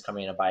when someone's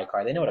coming in to buy a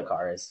car, they know what a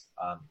car is.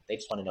 They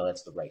just want to know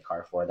that's the right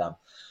car for them.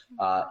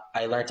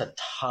 I learned a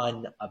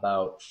ton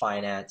about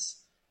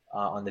finance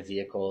on the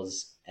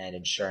vehicles and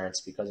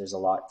insurance because there's a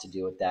lot to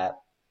do with that.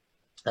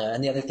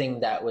 And the other thing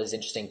that was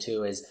interesting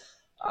too is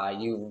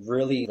you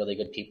really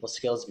good people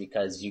skills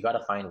because you got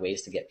to find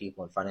ways to get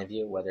people in front of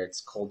you, whether it's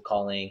cold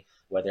calling,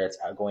 whether it's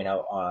going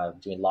out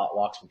doing lot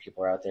walks when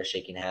people are out there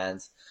shaking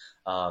hands.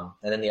 And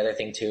then the other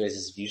thing too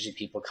is usually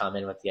people come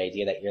in with the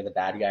idea that you're the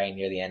bad guy and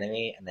you're the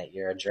enemy and that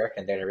you're a jerk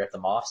and they're to rip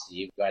them off. So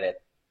you've got to,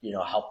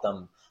 help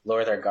them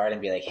lower their guard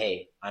and be like,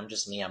 hey, I'm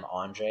just me. I'm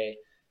Andre.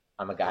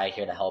 I'm a guy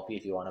here to help you.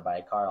 If you want to buy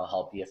a car, I'll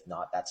help you. If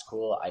not, that's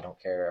cool. I don't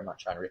care. I'm not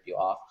trying to rip you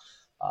off.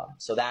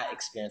 So that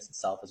experience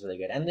itself is really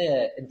good, and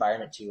the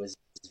environment too is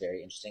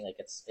very interesting. Like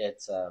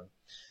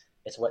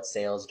it's what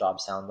sales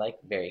jobs sound like,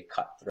 very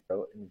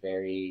cutthroat and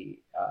very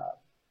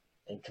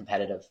and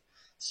competitive.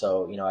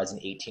 So as an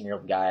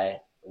 18-year-old guy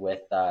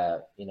with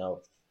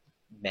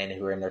men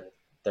who are in their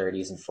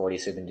 30s and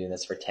 40s who've been doing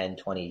this for 10,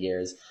 20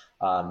 years,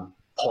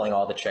 pulling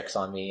all the tricks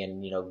on me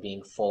and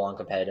being full on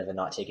competitive and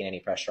not taking any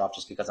pressure off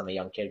just because I'm a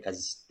young kid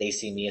because they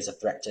see me as a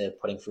threat to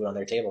putting food on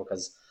their table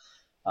because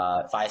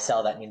if I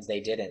sell, that means they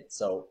didn't.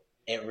 So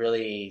it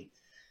really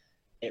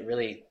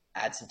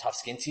adds some tough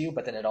skin to you,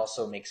 but then it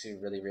also makes you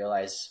really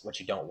realize what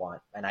you don't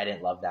want. And I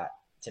didn't love that.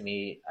 To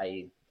me,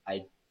 I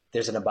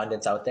there's an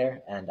abundance out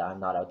there, and I'm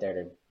not out there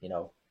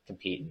to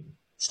compete and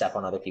step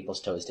on other people's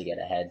toes to get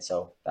ahead.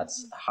 So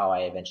that's how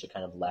I eventually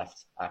kind of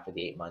left after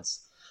the 8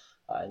 months.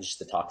 Just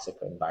the toxic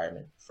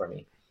environment for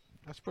me.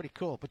 That's pretty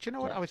cool. But you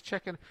know what? Yeah. I was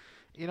checking.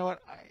 You know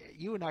what?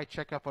 You and I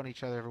check up on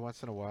each other every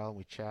once in a while, and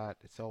we chat.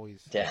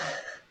 Yeah.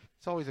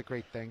 It's always a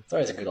great thing. It's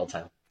always a good old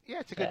time. Yeah,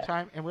 it's a good Yeah.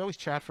 time, and we always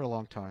chat for a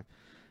long time.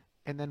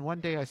 And then one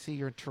day I see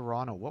you're in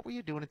Toronto. What were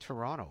you doing in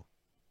Toronto?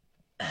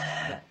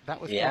 That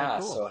was pretty Yeah.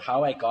 cool. So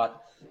how did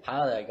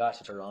I got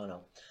to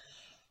Toronto?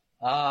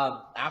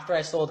 After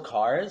I sold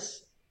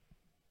cars,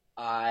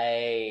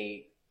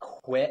 I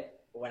quit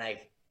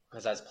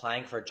because I was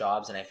applying for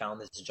jobs and I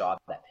found this job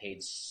that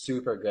paid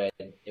super good.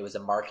 It was a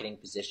marketing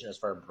position. It was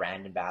for a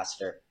brand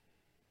ambassador.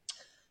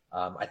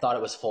 I thought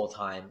it was full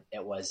time.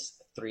 It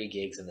was 3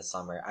 gigs in the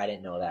summer. I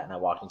didn't know that, and I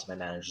walked into my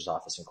manager's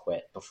office and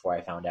quit before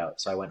I found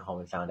out. So I went home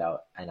and found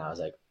out, and I was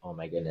like, "Oh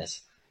my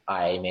goodness,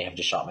 I may have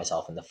just shot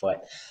myself in the foot."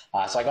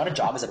 So I got a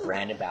job as a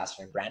brand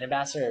ambassador, and brand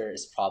ambassador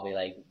is probably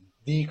like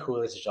the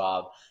coolest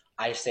job.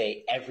 I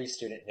say every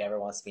student who ever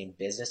wants to be in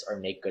business or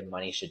make good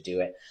money should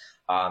do it.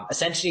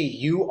 Essentially,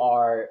 you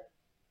are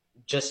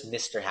just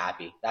Mr.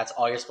 Happy. That's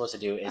all you're supposed to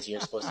do is you're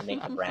supposed to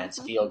make the brands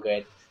feel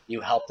good.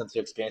 You help them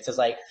through experiences.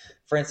 Like,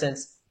 for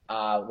instance,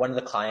 one of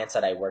the clients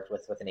that I worked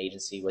with an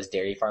agency was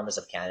Dairy Farmers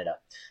of Canada.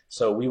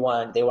 So they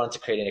wanted to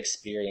create an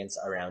experience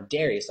around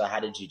dairy. So how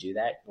did you do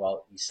that?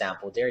 Well, you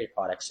sample dairy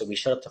products. So we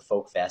showed up to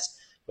Folk Fest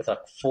with a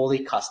fully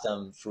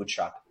custom food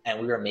truck, and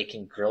we were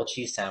making grilled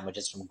cheese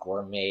sandwiches from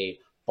gourmet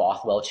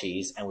Bothwell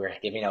cheese, and we were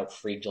giving out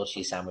free grilled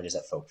cheese sandwiches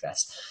at Folk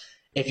Fest.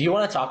 If you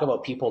want to talk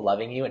about people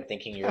loving you and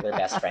thinking you're their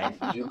best friend,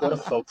 you go to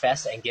Folk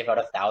Fest and give out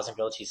 1,000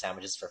 grilled cheese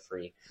sandwiches for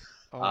free.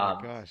 Oh my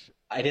Um, gosh.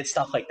 I did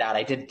stuff like that.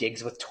 I did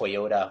gigs with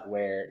Toyota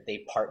where they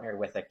partnered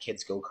with a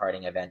kids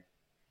go-karting event.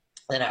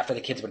 Then after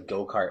the kids would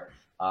go-kart,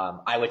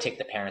 I would take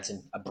the parents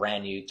in a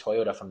brand new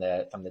Toyota from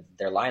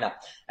their lineup,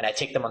 and I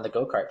take them on the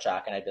go-kart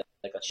track, and I'd be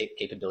like, let's shape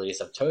capabilities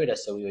of Toyota.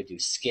 So we would do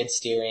skid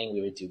steering,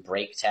 we would do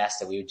brake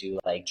tests, and we would do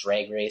like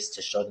drag race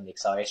to show them the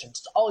acceleration,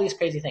 just all these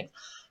crazy things.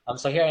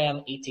 So here I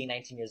am, 18,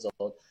 19 years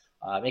old,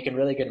 making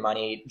really good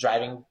money,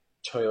 driving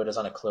Toyota's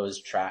on a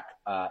closed track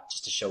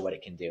just to show what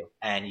it can do.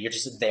 And you're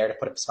just there to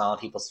put a smile on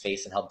people's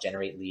face and help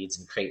generate leads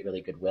and create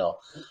really goodwill.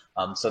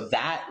 So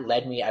that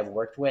led me, I've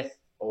worked with,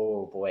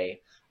 oh boy,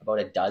 about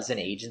a dozen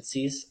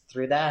agencies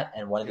through that.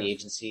 And one of the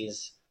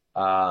agencies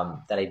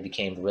that I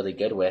became really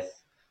good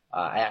with,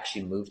 I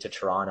actually moved to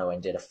Toronto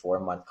and did a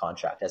 4-month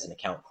contract as an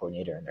account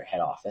coordinator in their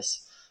head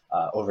office.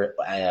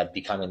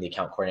 Becoming the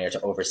account coordinator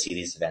to oversee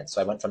these events.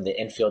 So I went from the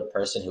infield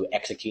person who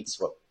executes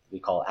what we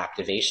call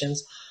activations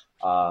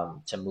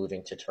to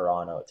moving to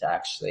Toronto to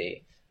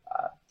actually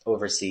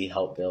oversee,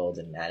 help build,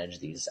 and manage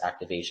these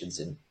activations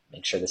and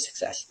make sure the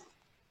success.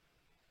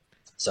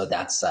 So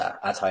that's how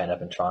I ended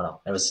up in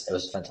Toronto. It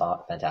was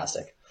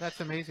fantastic. That's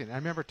amazing. I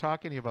remember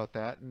talking to you about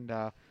that, and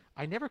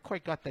I never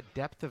quite got the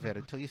depth of it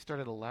until you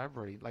started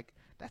elaborating. Like,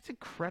 that's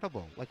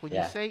incredible. Like, when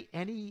you say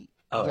any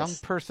young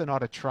person ought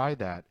to try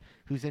that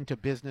who's into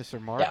business or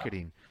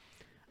marketing,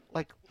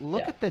 like,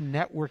 look at the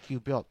network you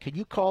built. Can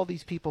you call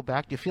these people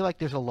back? Do you feel like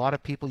there's a lot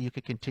of people you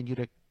could continue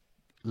to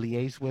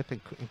liaise with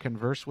and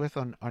converse with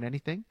on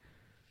anything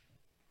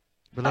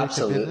related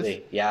Absolutely. to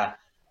business? Yeah.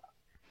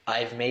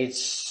 I've made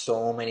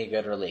so many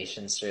good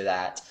relations through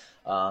that.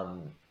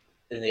 And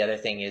the other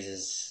thing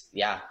is,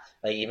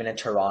 like even in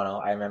Toronto,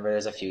 I remember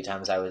there's a few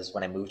times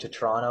when I moved to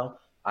Toronto,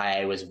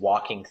 I was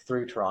walking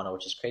through Toronto,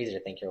 which is crazy to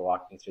think you're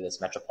walking through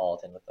this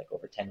metropolitan with like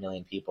over 10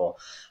 million people.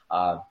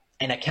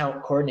 And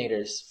account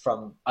coordinators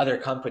from other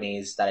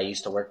companies that I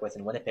used to work with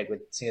in Winnipeg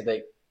would see me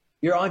like,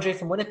 "You're Andre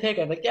from Winnipeg?"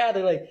 I'm like, "Yeah."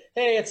 They're like,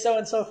 "Hey, it's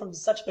so-and-so from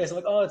such a place." I'm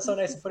like, "Oh, it's so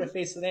nice to put a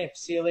face to the name.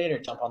 See you later."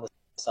 Jump on the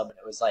sub. And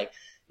it was like,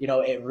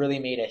 it really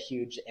made a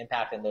huge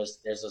impact. And there's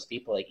those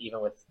people, like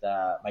even with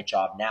my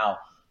job now,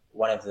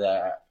 one of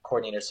the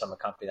coordinators from a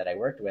company that I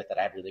worked with that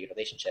I had a really good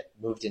relationship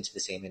moved into the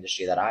same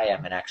industry that I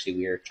am. And actually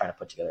we were trying to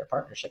put together a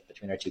partnership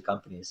between our two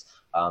companies,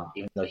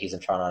 even though he's in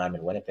Toronto and I'm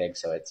in Winnipeg.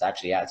 So it's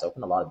actually, it's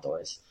opened a lot of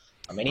doors.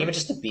 I mean, even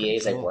just the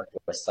BAs I've worked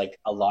with, like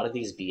a lot of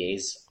these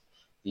BAs,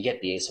 you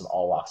get BAs from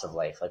all walks of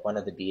life. Like one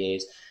of the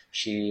BAs,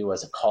 she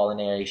was a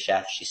culinary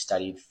chef. She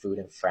studied food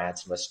in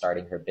France and was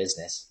starting her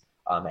business.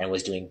 And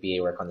was doing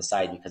BA work on the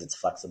side because it's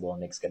flexible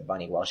and makes good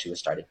money while she was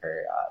starting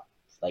her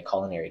like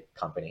culinary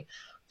company.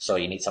 So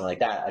you need someone like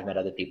that. I've met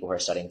other people who are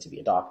studying to be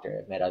a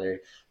doctor. I've met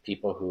other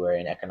people who are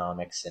in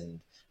economics, and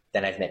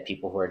then I've met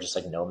people who are just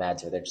like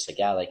nomads, where they're just like,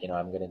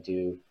 I'm going to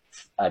do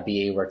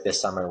BA work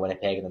this summer in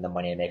Winnipeg, and then the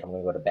money I make, I'm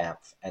going to go to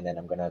Banff, and then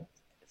I'm going to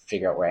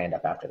figure out where I end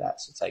up after that.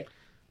 So it's like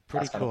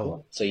pretty that's kind of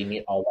cool. So you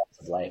meet all walks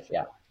of life,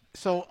 yeah.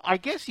 So I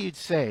guess you'd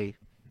say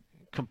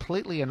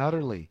completely and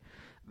utterly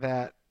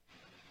that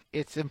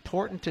it's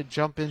important to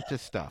jump into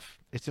stuff.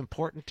 It's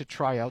important to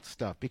try out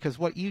stuff, because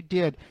what you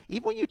did,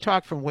 even when you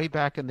talked from way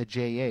back in the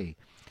JA,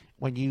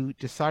 when you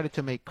decided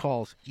to make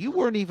calls, you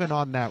weren't even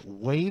on that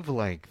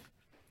wavelength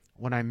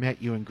when I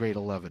met you in grade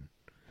 11.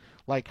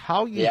 Like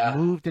how you've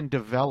moved and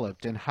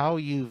developed and how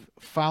you've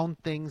found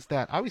things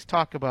that I always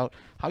talk about,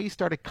 how you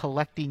started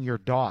collecting your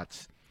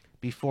dots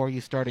before you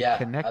started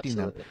connecting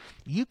them.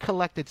 You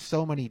collected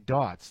so many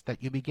dots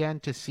that you began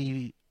to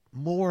see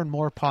more and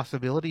more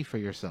possibility for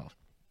yourself.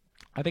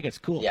 I think it's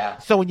cool. Yeah.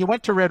 So when you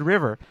went to Red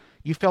River,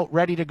 you felt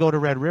ready to go to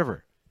Red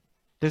River.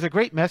 There's a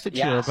great message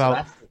here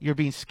about you're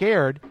being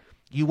scared.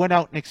 You went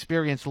out and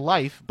experienced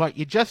life, but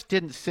you just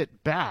didn't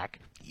sit back.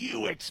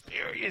 You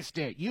experienced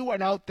it. You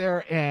went out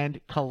there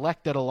and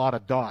collected a lot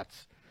of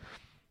dots.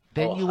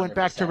 Then you went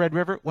back to Red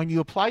River. When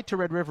you applied to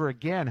Red River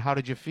again, how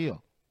did you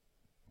feel?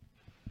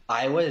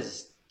 I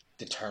was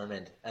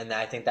determined, and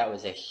I think that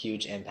was a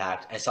huge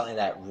impact and something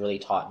that really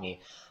taught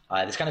me.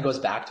 This kind of goes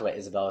back to what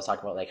Isabella was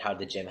talking about, like how did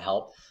the gym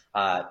help?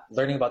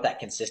 Learning about that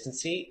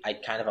consistency, I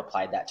kind of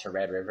applied that to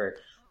Red River.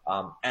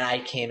 And I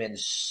came in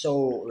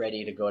so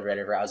ready to go to Red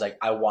River. I was like,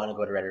 I want to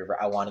go to Red River.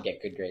 I want to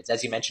get good grades.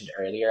 As you mentioned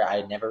earlier, I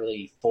had never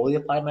really fully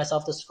applied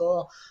myself to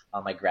school.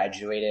 I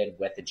graduated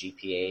with a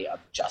GPA of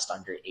just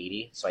under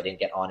 80. So I didn't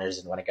get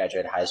honors when I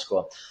graduated high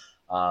school.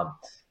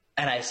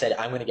 And I said,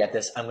 I'm going to get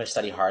this. I'm going to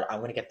study hard. I'm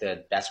going to get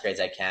the best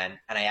grades I can.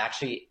 And I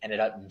actually ended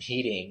up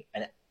meeting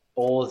an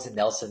old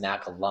Nelson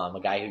Mack alum,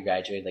 a guy who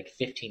graduated like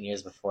 15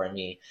 years before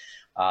me.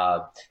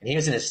 And he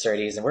was in his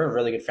 30s, and we're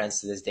really good friends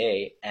to this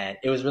day. And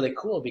it was really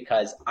cool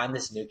because I'm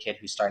this new kid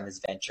who's starting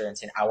this venture and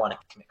saying, I want to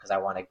commit because I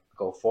want to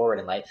go forward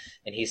in life.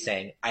 And he's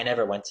saying, I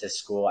never went to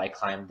school. I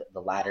climbed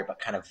the ladder, but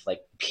kind of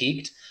like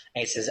peaked.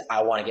 And he says,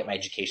 I want to get my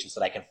education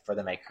so that I can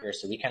further my career.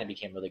 So we kind of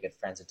became really good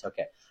friends and took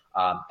it.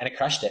 And I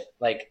crushed it.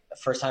 Like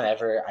first time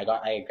ever,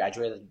 I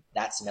graduated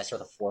that semester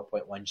with a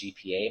 4.1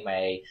 GPA.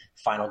 My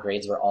final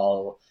grades were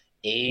all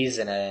A's,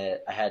 and I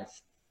had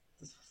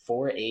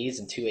 4 A's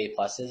and 2 A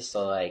pluses,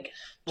 so like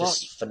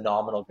just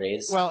phenomenal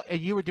grades. Well, and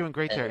you were doing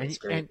great there,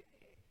 and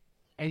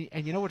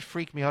you know what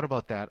freaked me out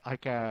about that?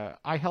 Like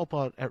I help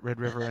out at Red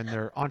River in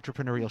their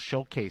entrepreneurial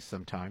showcase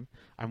sometime.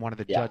 I'm one of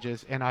the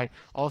judges, and I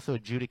also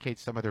adjudicate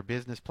some of their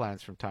business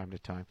plans from time to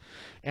time.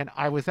 And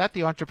I was at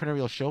the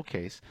entrepreneurial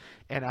showcase,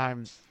 and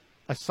I'm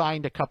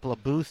assigned a couple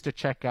of booths to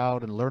check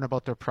out and learn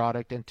about their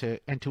product and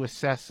to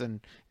assess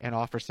and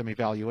offer some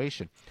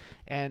evaluation.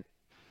 And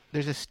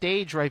there's a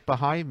stage right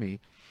behind me.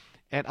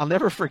 and I'll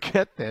never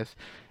forget this.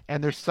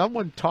 And there's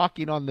someone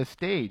talking on the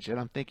stage, and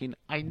I'm thinking,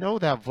 I know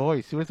that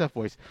voice. Who is that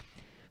voice?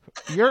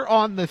 You're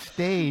on the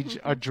stage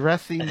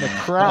addressing the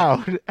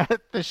crowd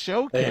at the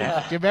showcase.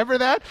 Yeah. Do you remember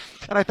that?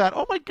 And I thought,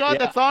 oh my God, Yeah.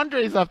 that's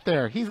Andre's up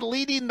there. He's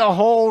leading the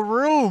whole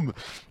room.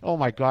 Oh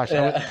my gosh,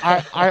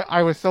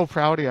 I was so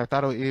proud of you. I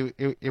thought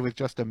it was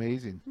just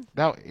amazing.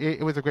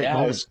 It was a great Yeah, it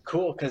moment. was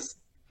cool because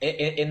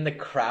in the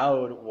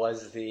crowd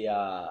was the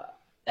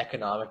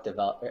economic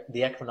develop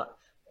the econo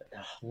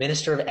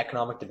Minister of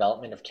Economic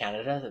Development of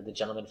Canada, the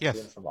gentleman flew in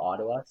Yes, from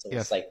Ottawa. So it's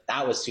yes, like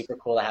that was super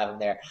cool to have him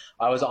there.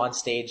 I was on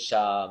stage.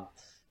 When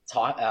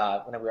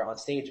we were on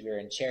stage, we were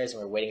in chairs and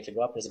we were waiting to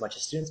go up. There's a bunch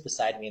of students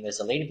beside me, and there's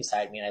a lady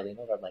beside me, and I lean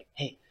over. I'm like,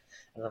 "Hey,"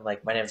 and I'm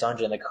like, "My name's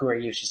Andre." I'm like, "Who are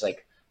you?" She's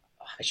like,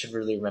 I should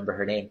really remember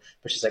her name,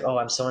 but she's like, "Oh,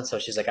 I'm so and so."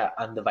 She's like,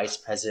 "I'm the vice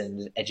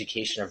president of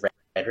education of Red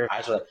River." I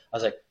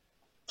was like,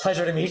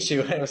 "Pleasure to meet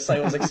you." And it was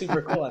like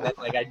super cool. And then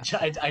like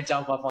I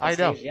jump up on the I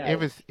know. stage. Yeah,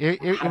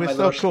 It have was my so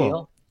little cool.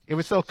 spiel. It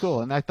was so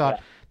cool. And I Yeah,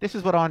 thought, this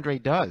is what Andre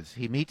does.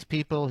 He meets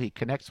people, he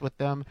connects with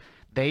them.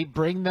 They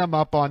bring them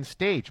up on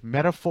stage,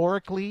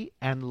 metaphorically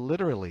and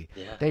literally.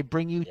 yeah, They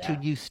bring you to yeah,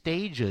 new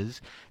stages,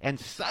 and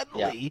yeah.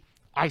 suddenly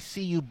I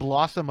see you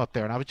blossom up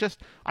there. And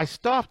I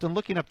stopped and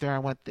looking up there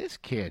and went, this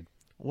kid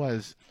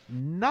was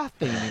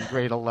nothing in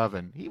grade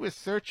 11. He was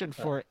searching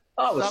for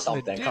Oh, it was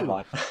something to something. Come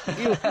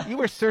do. on. You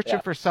were searching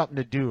Yeah, for something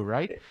to do,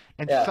 right?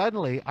 And yeah,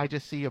 suddenly I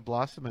just see you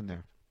blossoming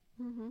there.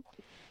 Hmm.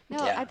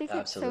 No, I yeah. think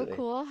it's so Absolutely.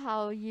 cool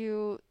how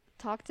you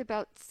talked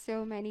about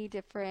so many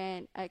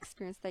different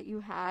experience that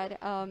you had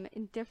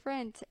in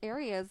different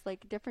areas,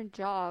 like different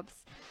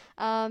jobs,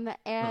 and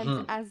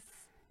Hmm. as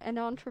an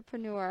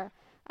entrepreneur,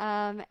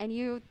 and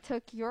you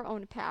took your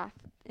own path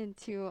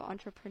into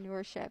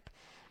entrepreneurship.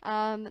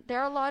 There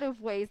are a lot of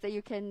ways that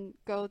you can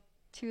go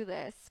to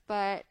this,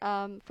 but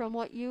from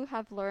what you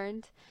have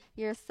learned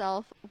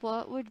yourself,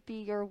 what would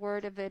be your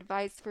word of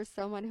advice for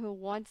someone who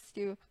wants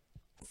to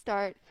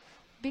start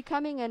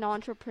becoming an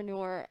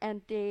entrepreneur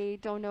and they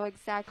don't know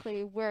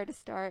exactly where to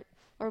start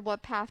or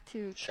what path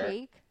to Sure.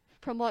 take?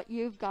 From what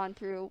you've gone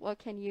through, what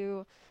can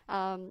you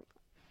um,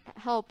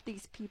 help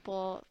these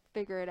people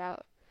figure it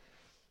out?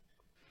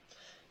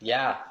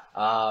 Yeah.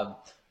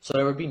 So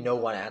there would be no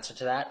one answer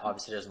to that.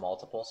 Obviously, there's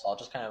multiple. So I'll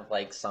just kind of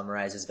like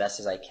summarize as best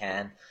as I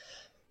can.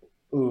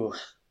 Ooh,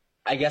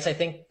 I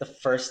think the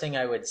first thing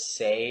I would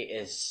say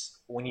is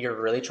when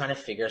you're really trying to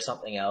figure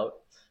something out,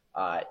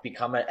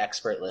 become an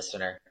expert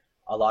listener.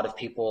 A lot of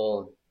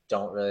people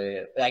don't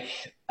really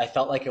like. I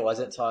felt like it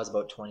wasn't until I was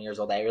about 20 years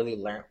old I really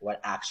learned what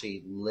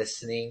actually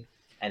listening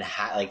and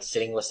like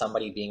sitting with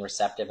somebody, being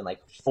receptive, and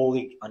like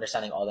fully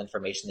understanding all the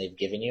information they've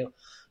given you.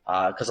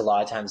 Because a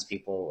lot of times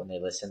people, when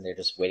they listen, they're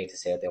just waiting to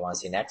say what they want to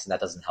say next, and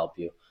that doesn't help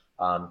you.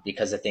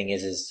 Because the thing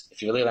is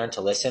if you really learn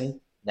to listen,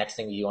 next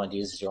thing you want to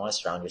do is you want to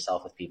surround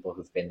yourself with people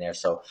who've been there.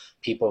 So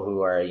people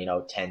who are,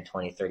 10,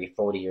 20, 30,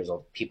 40 years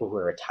old, people who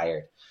are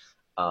retired,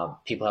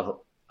 people have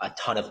a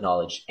ton of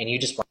knowledge, and you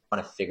just want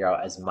to figure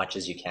out as much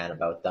as you can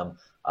about them,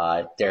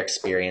 their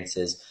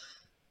experiences.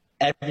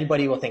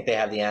 Everybody will think they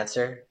have the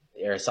answer,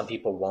 or some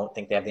people won't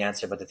think they have the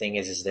answer. But the thing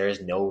is there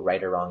is no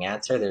right or wrong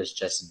answer. There's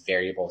just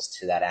variables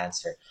to that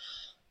answer.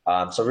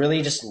 So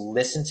really just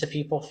listen to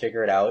people,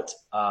 figure it out,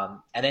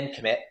 and then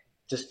commit.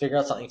 Just figure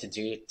out something to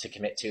do to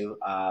commit to.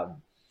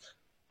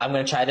 I'm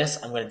going to try this.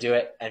 I'm going to do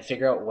it and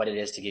figure out what it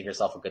is to give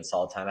yourself a good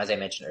solid time. As I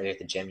mentioned earlier at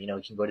the gym, you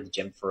can go to the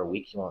gym for a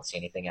week. You won't see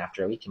anything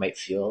after a week. You might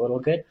feel a little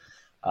good,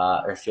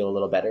 or feel a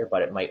little better,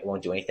 but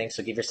won't do anything.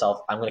 So give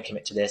yourself, I'm going to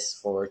commit to this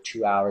for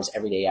 2 hours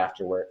every day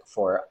after work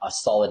for a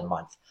solid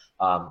month.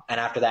 And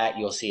after that,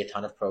 you'll see a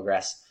ton of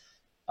progress,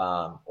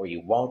 or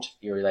you won't.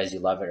 You realize you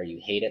love it or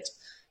you hate it.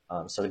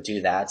 So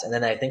do that. And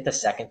then I think the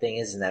second thing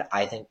is, and that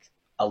I think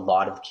a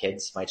lot of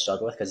kids might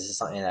struggle with, because this is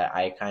something that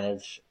I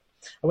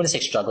wouldn't say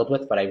struggled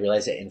with, but I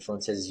realize it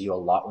influences you a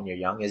lot when you're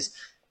young, is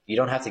you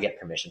don't have to get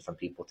permission from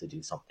people to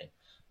do something.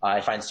 I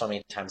find so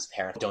many times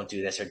parents don't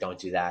do this or don't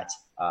do that.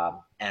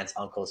 Aunts,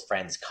 uncles,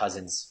 friends,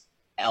 cousins,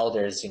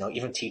 elders,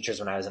 even teachers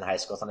when I was in high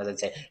school, sometimes I'd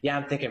say, yeah,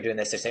 I'm thinking of doing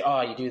this. They say,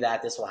 oh, you do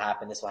that, this will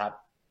happen, this will happen.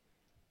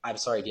 I'm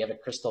sorry, do you have a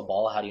crystal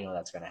ball? How do you know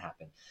that's going to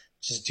happen?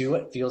 Just do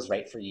what feels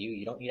right for you.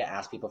 You don't need to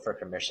ask people for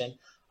permission.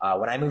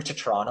 When I moved to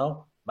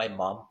Toronto, my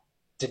mom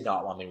did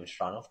not want me to move to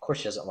Toronto. Of course,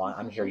 she doesn't want.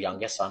 I'm her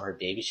youngest, so I'm her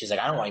baby. She's like,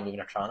 I don't want you moving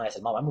to Toronto. I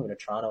said, Mom, I'm moving to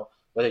Toronto,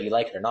 whether you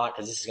like it or not,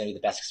 because this is going to be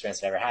the best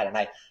experience I've ever had. And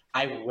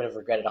I would have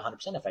regretted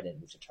 100% if I didn't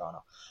move to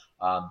Toronto.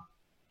 Um,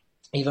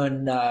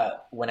 Even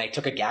when I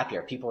took a gap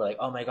year, people were like,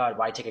 "Oh my God,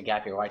 why take a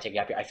gap year? Why take a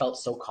gap year?" I felt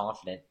so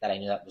confident that I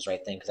knew that was the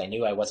right thing, because I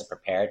knew I wasn't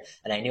prepared,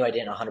 and I knew I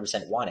didn't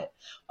 100% want it.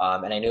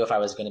 And I knew if I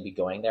was going to be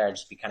going there, I'd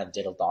just be kind of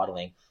diddle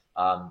dawdling.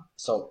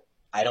 So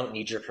I don't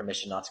need your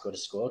permission not to go to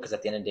school, because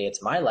at the end of the day,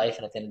 it's my life,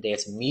 and at the end of the day,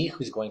 it's me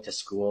who's going to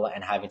school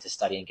and having to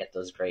study and get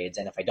those grades.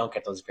 And if I don't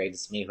get those grades,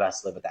 it's me who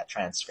has to live with that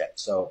transcript.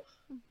 So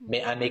Hmm.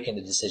 I'm making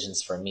the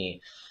decisions for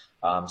me.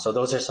 So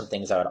those are some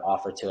things I would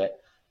offer to it.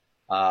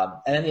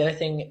 And then the other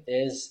thing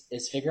is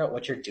figure out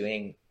what you're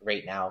doing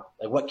right now.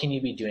 Like, what can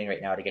you be doing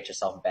right now to get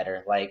yourself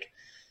better? Like,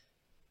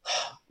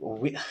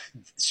 we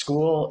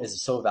school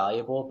is so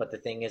valuable, but the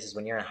thing is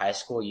when you're in high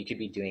school, you could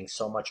be doing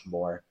so much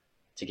more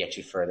to get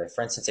you further.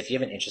 For instance, if you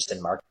have an interest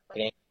in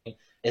marketing,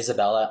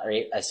 Isabella,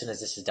 right, as soon as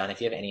this is done, if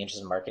you have any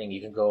interest in marketing,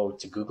 you can go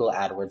to Google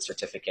AdWords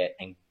certificate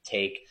and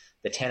take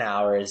the 10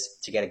 hours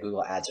to get a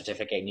Google Ad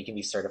certificate, and you can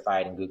be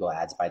certified in Google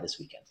Ads by this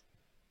weekend.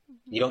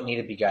 You don't need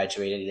to be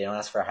graduated. They don't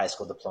ask for a high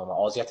school diploma.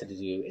 All you have to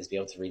do is be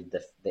able to read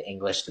the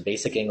English, the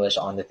basic English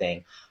on the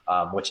thing,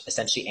 which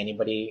essentially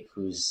anybody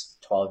who's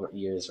 12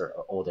 years or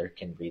older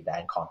can read that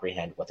and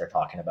comprehend what they're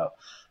talking about.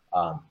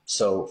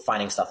 So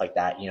finding stuff like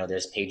that,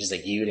 there's pages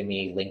like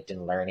Udemy,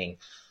 LinkedIn Learning,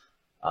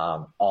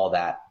 all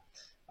that.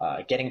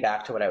 Getting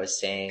back to what I was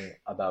saying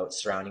about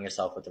surrounding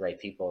yourself with the right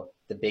people,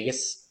 the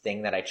biggest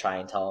thing that I try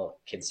and tell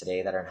kids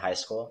today that are in high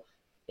school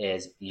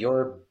is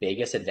your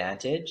biggest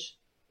advantage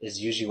is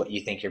usually what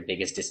you think your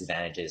biggest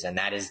disadvantage is, and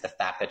that is the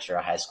fact that you're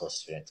a high school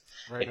student.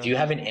 Right If on. you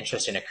have an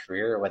interest in a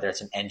career, whether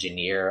it's an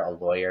engineer, a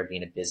lawyer,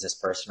 being a business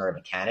person, or a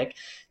mechanic,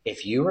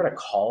 if you were to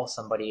call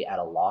somebody at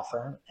a law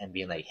firm and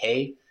being like,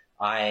 hey,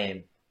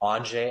 I'm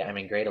Andre, I'm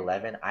in grade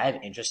 11, I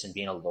have interest in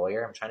being a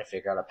lawyer, I'm trying to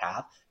figure out a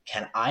path,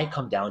 can I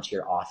come down to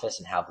your office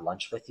and have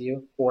lunch with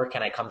you? Or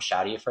can I come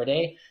shadow you for a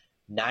day?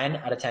 9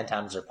 out of 10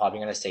 times they're probably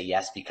going to say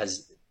yes,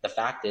 because the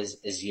fact is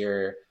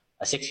you're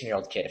a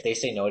 16-year-old kid. If they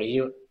say no to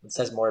you, it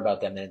says more about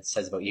them than it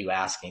says about you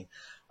asking.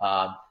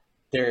 Um,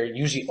 they're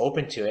usually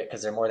open to it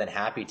because they're more than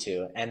happy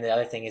to. And the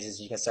other thing is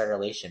you can start a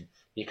relation,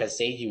 because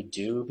say you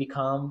do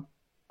become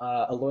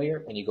a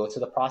lawyer and you go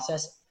through the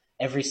process,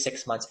 every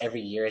 6 months,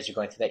 every year as you're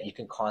going through that, you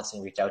can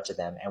constantly reach out to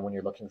them. And when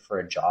you're looking for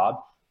a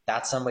job,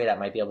 that's somebody that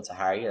might be able to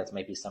hire you. That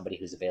might be somebody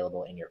who's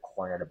available in your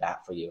corner to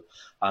bat for you.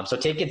 So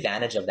take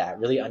advantage of that.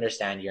 Really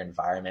understand your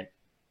environment.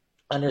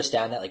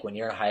 Understand that like when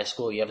you're in high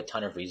school, you have a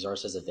ton of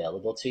resources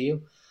available to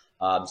you.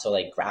 So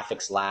like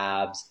graphics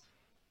labs,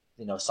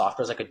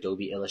 softwares like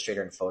Adobe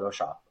Illustrator and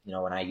Photoshop.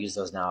 When I use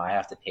those now, I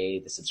have to pay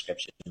the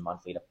subscription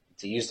monthly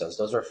to use those.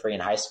 Those were free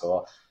in high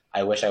school.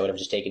 I wish I would have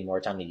just taken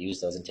more time to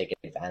use those and take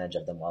advantage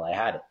of them while I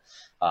had it.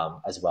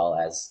 As well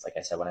as, like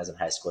I said, when I was in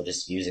high school,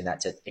 just using that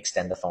to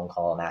extend the phone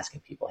call and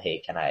asking people, hey,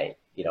 can I,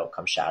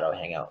 come shadow,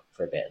 hang out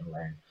for a bit and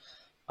learn.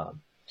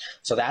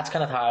 So that's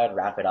kind of how I'd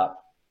wrap it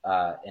up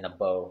in a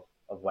bow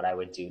of what I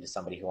would do to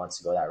somebody who wants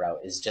to go that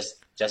route is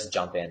just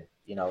jump in.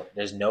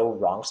 There's no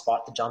wrong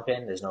spot to jump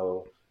in. There's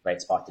no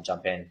right spot to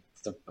jump in.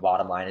 The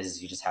bottom line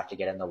is you just have to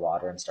get in the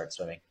water and start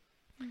swimming.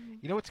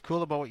 You know what's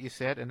cool about what you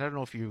said, and I don't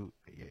know if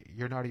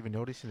you're not even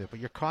noticing it, but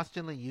you're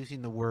constantly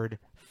using the word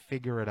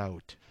 "figure it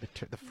out,"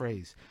 the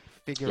phrase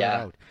 "figure it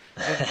out."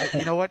 And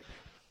you know what?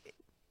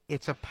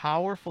 It's a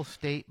powerful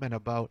statement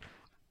about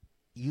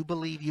you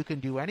believe you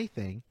can do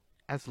anything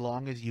as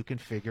long as you can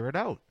figure it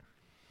out,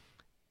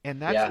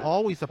 and that's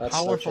always a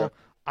powerful. So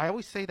I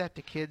always say that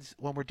to kids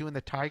when we're doing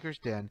the Tiger's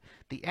Den.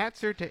 The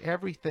answer to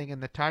everything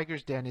in the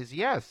Tiger's Den is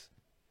yes,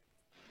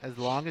 as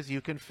long as you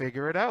can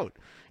figure it out.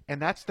 And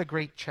that's the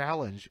great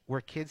challenge,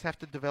 where kids have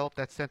to develop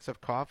that sense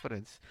of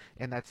confidence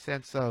and that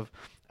sense of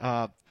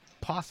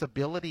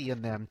possibility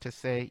in them to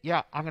say,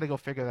 yeah, I'm going to go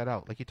figure that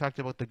out. Like you talked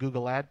about the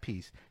Google ad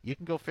piece. You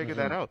can go figure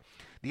that out.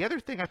 The other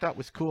thing I thought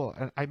was cool,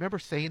 and I remember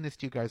saying this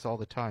to you guys all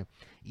the time,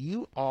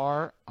 you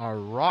are a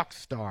rock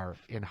star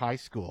in high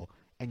school,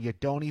 and you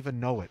don't even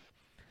know it.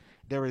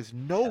 There is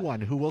no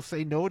one who will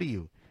say no to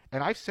you.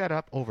 And I've set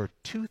up over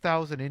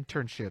 2,000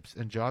 internships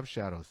and job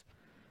shadows.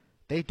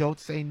 They don't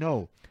say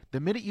no. The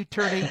minute you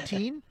turn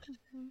 18,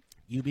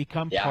 you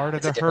become part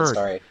of the herd.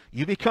 Story.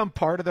 You become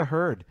part of the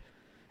herd.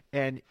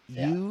 And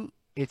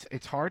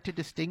it's hard to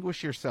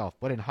distinguish yourself.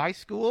 But in high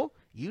school,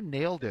 you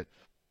nailed it,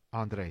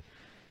 Andre.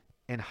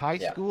 In high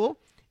school,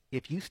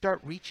 if you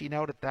start reaching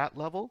out at that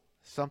level,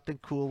 something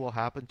cool will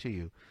happen to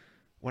you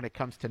when it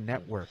comes to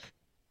network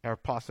or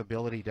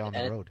possibility down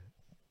the road.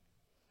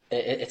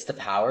 It's the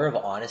power of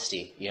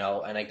honesty,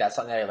 and like that's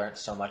something that I learned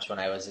so much when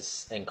I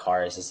was in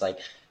cars. Is like,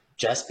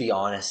 just be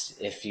honest.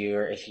 If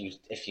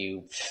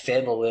you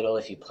fib a little,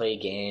 if you play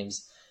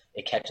games,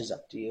 it catches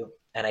up to you.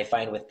 And I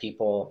find with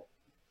people,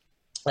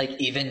 like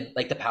even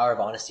like the power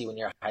of honesty when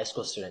you're a high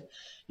school student.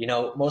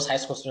 Most high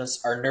school students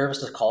are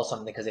nervous to call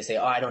something because they say,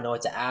 "Oh, I don't know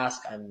what to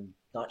ask. I'm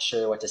not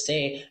sure what to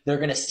say." They're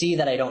gonna see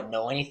that I don't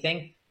know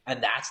anything,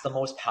 and that's the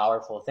most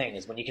powerful thing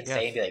is when you can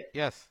say and be like,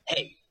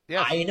 "Hey."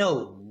 Yes. I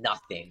know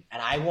nothing,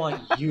 and I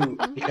want you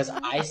because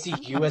I see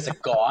you as a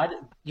god.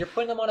 You're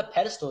putting them on a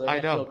pedestal. They're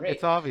gonna feel great.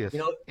 It's obvious.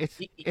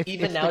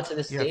 Even now to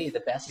this day,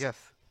 the best. Yes.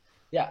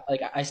 Yeah,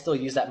 like I still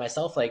use that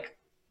myself. Like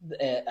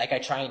I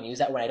try and use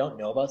that when I don't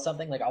know about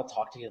something. Like I'll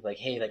talk to you like,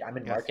 hey, like I'm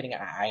in marketing.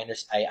 I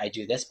understand. I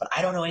do this, but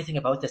I don't know anything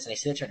about this. And I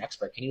see that you're an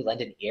expert. Can you lend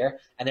an ear?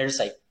 And they're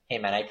just like, hey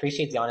man, I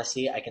appreciate the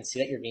honesty. I can see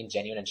that you're being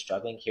genuine and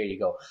struggling. Here you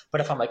go.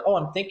 But if I'm like, oh,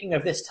 I'm thinking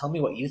of this. Tell me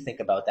what you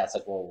think about that. It's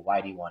like, well, why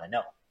do you want to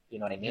know? You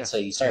know what I mean? So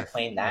you start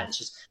playing that and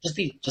just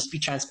be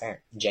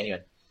transparent and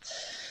genuine.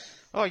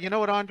 Oh, you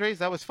know what, Andres?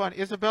 That was fun.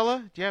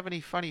 Isabella, do you have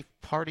any funny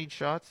parting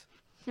shots?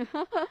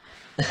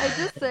 I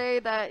just say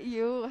that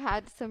you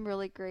had some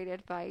really great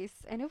advice,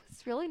 and it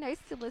was really nice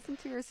to listen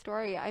to your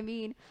story. I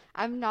mean,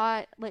 I'm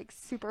not like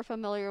super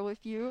familiar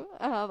with you.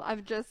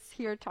 I'm just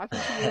here talking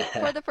to you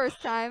for the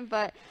first time,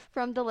 but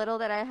from the little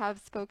that I have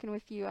spoken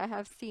with you, I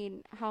have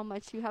seen how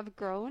much you have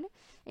grown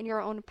in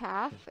your own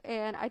path,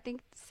 and I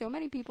think so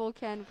many people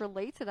can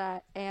relate to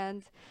that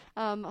and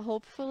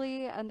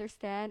hopefully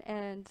understand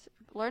and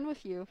learn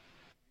with you.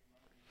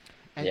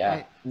 And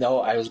Yeah. No,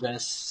 I was going to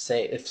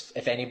say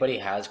if anybody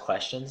has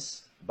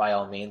questions, by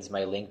all means,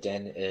 my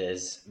LinkedIn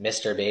is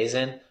Mr.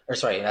 Bazin, or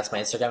sorry, that's my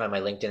Instagram, and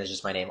my LinkedIn is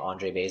just my name,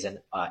 Andre Bazin.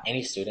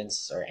 Any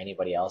students or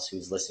anybody else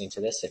who's listening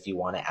to this, if you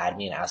want to add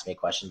me and ask me a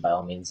question, by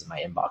all means,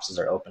 my inboxes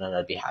are open, and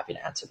I'd be happy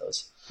to answer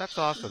those. that's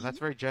awesome. That's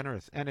very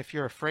generous. And if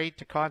you're afraid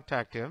to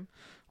contact him,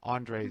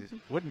 Andre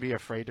wouldn't be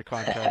afraid to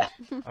contact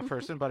a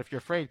person, but if you're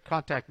afraid,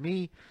 contact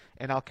me,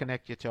 and I'll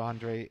connect you to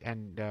Andre.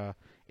 And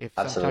if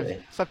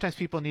Absolutely. sometimes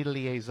people need a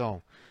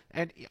liaison,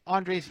 and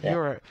Andres,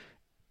 Yeah.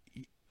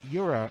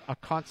 you're a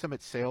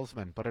consummate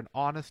salesman, but an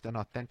honest and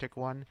authentic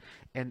one,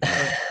 and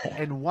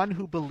one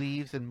who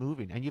believes in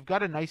moving. And you've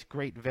got a nice,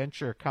 great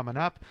venture coming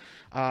up.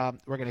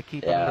 We're going to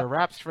keep it Yeah. under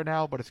wraps for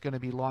now, but it's going to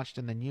be launched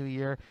in the new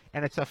year,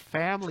 and it's a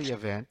family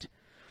event.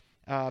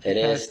 It is.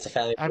 Because It's a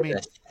family I mean,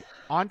 business.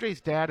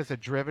 Andre's dad is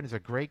he's a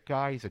great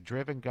guy. He's a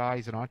driven guy.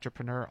 He's an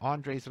entrepreneur.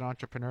 Andre's an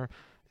entrepreneur.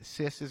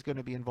 Sis is going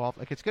to be involved.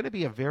 Like, it's going to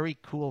be a very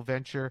cool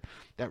venture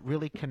that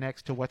really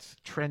connects to what's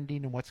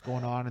trending and what's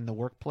going on in the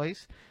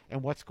workplace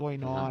and what's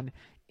going on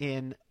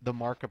in the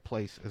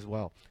marketplace as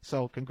well.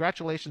 So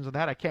congratulations on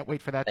that. I can't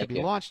wait for that to Thank be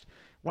you. launched.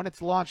 When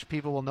it's launched,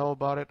 people will know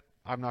about it.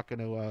 I'm not going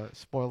to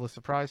spoil the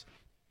surprise.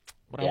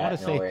 But I Yeah, want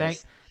to no say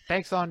worries.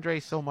 thanks, Andre,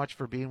 so much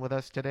for being with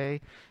us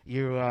today.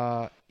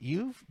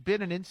 You've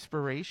been an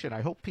inspiration.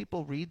 I hope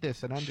people read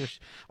this and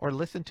or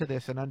listen to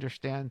this and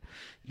understand.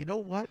 You know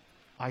what?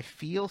 I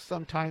feel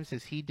sometimes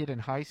as he did in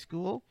high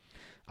school.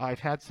 I've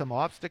had some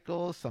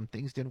obstacles. Some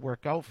things didn't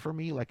work out for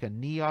me, like a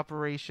knee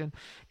operation,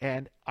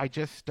 and I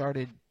just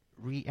started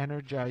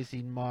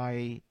re-energizing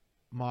my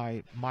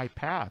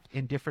path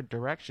in different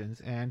directions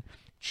and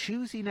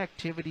choosing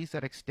activities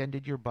that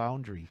extended your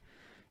boundary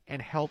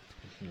and helped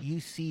you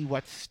see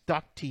what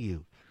stuck to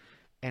you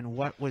and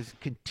what was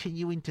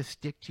continuing to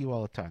stick to you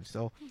all the time.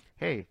 So,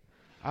 hey,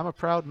 I'm a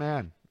proud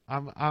man.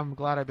 I'm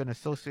glad I've been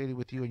associated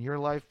with you in your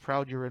life.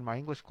 Proud you're in my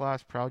English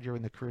class. Proud you're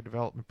in the career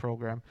development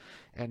program,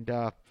 and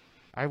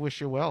I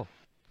wish you well.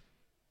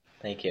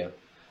 Thank you.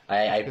 I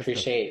That's good stuff.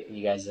 appreciate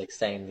you guys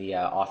extending the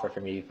offer for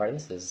me to be part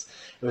of this.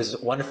 It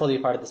was wonderful to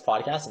be part of this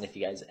podcast, and if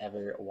you guys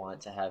ever want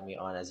to have me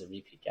on as a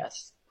repeat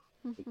guest,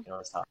 we can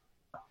always talk.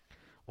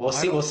 Well,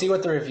 I We'll don't. see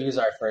what the reviews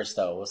are first,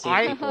 though. We'll see if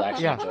I people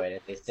actually yeah. enjoyed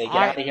it. If they say get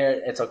I out of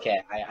here, it's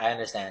okay. I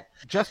understand.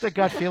 just a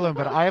gut feeling,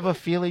 but I have a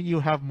feeling you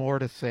have more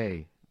to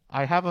say.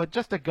 I have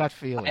just a gut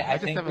feeling. I I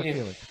just think have a we've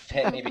feeling.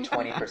 hit maybe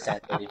 20%,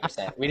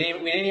 30%. We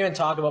didn't even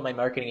talk about my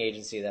marketing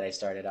agency that I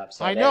started up.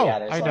 So I know.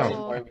 there's I always know.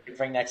 more we can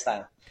bring next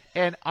time.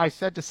 And I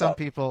said to some So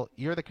people,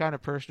 you're the kind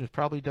of person who's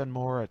probably done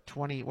more at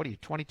 20. What are you?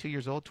 22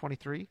 years old?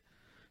 23?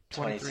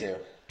 23. 22,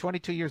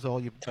 22 years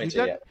old. You've 22,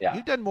 done yeah, yeah.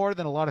 you've done more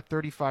than a lot of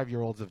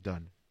 35-year-olds have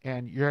done.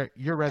 And your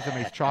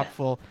resume is chock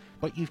full,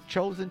 but you've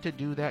chosen to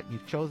do that.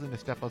 You've chosen to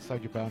step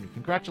outside your boundary.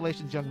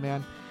 Congratulations, young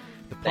man.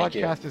 The Thank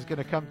you. podcast is going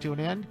to come to an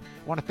end.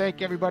 I want to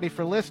thank everybody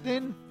for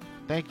listening.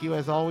 Thank you,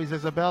 as always,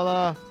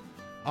 Isabella.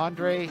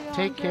 Andre, Thank you,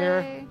 take care.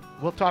 Andre.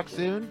 We'll talk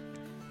soon.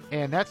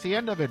 And that's the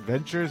end of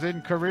Adventures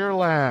in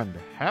Careerland.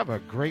 Have a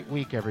great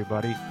week,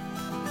 everybody.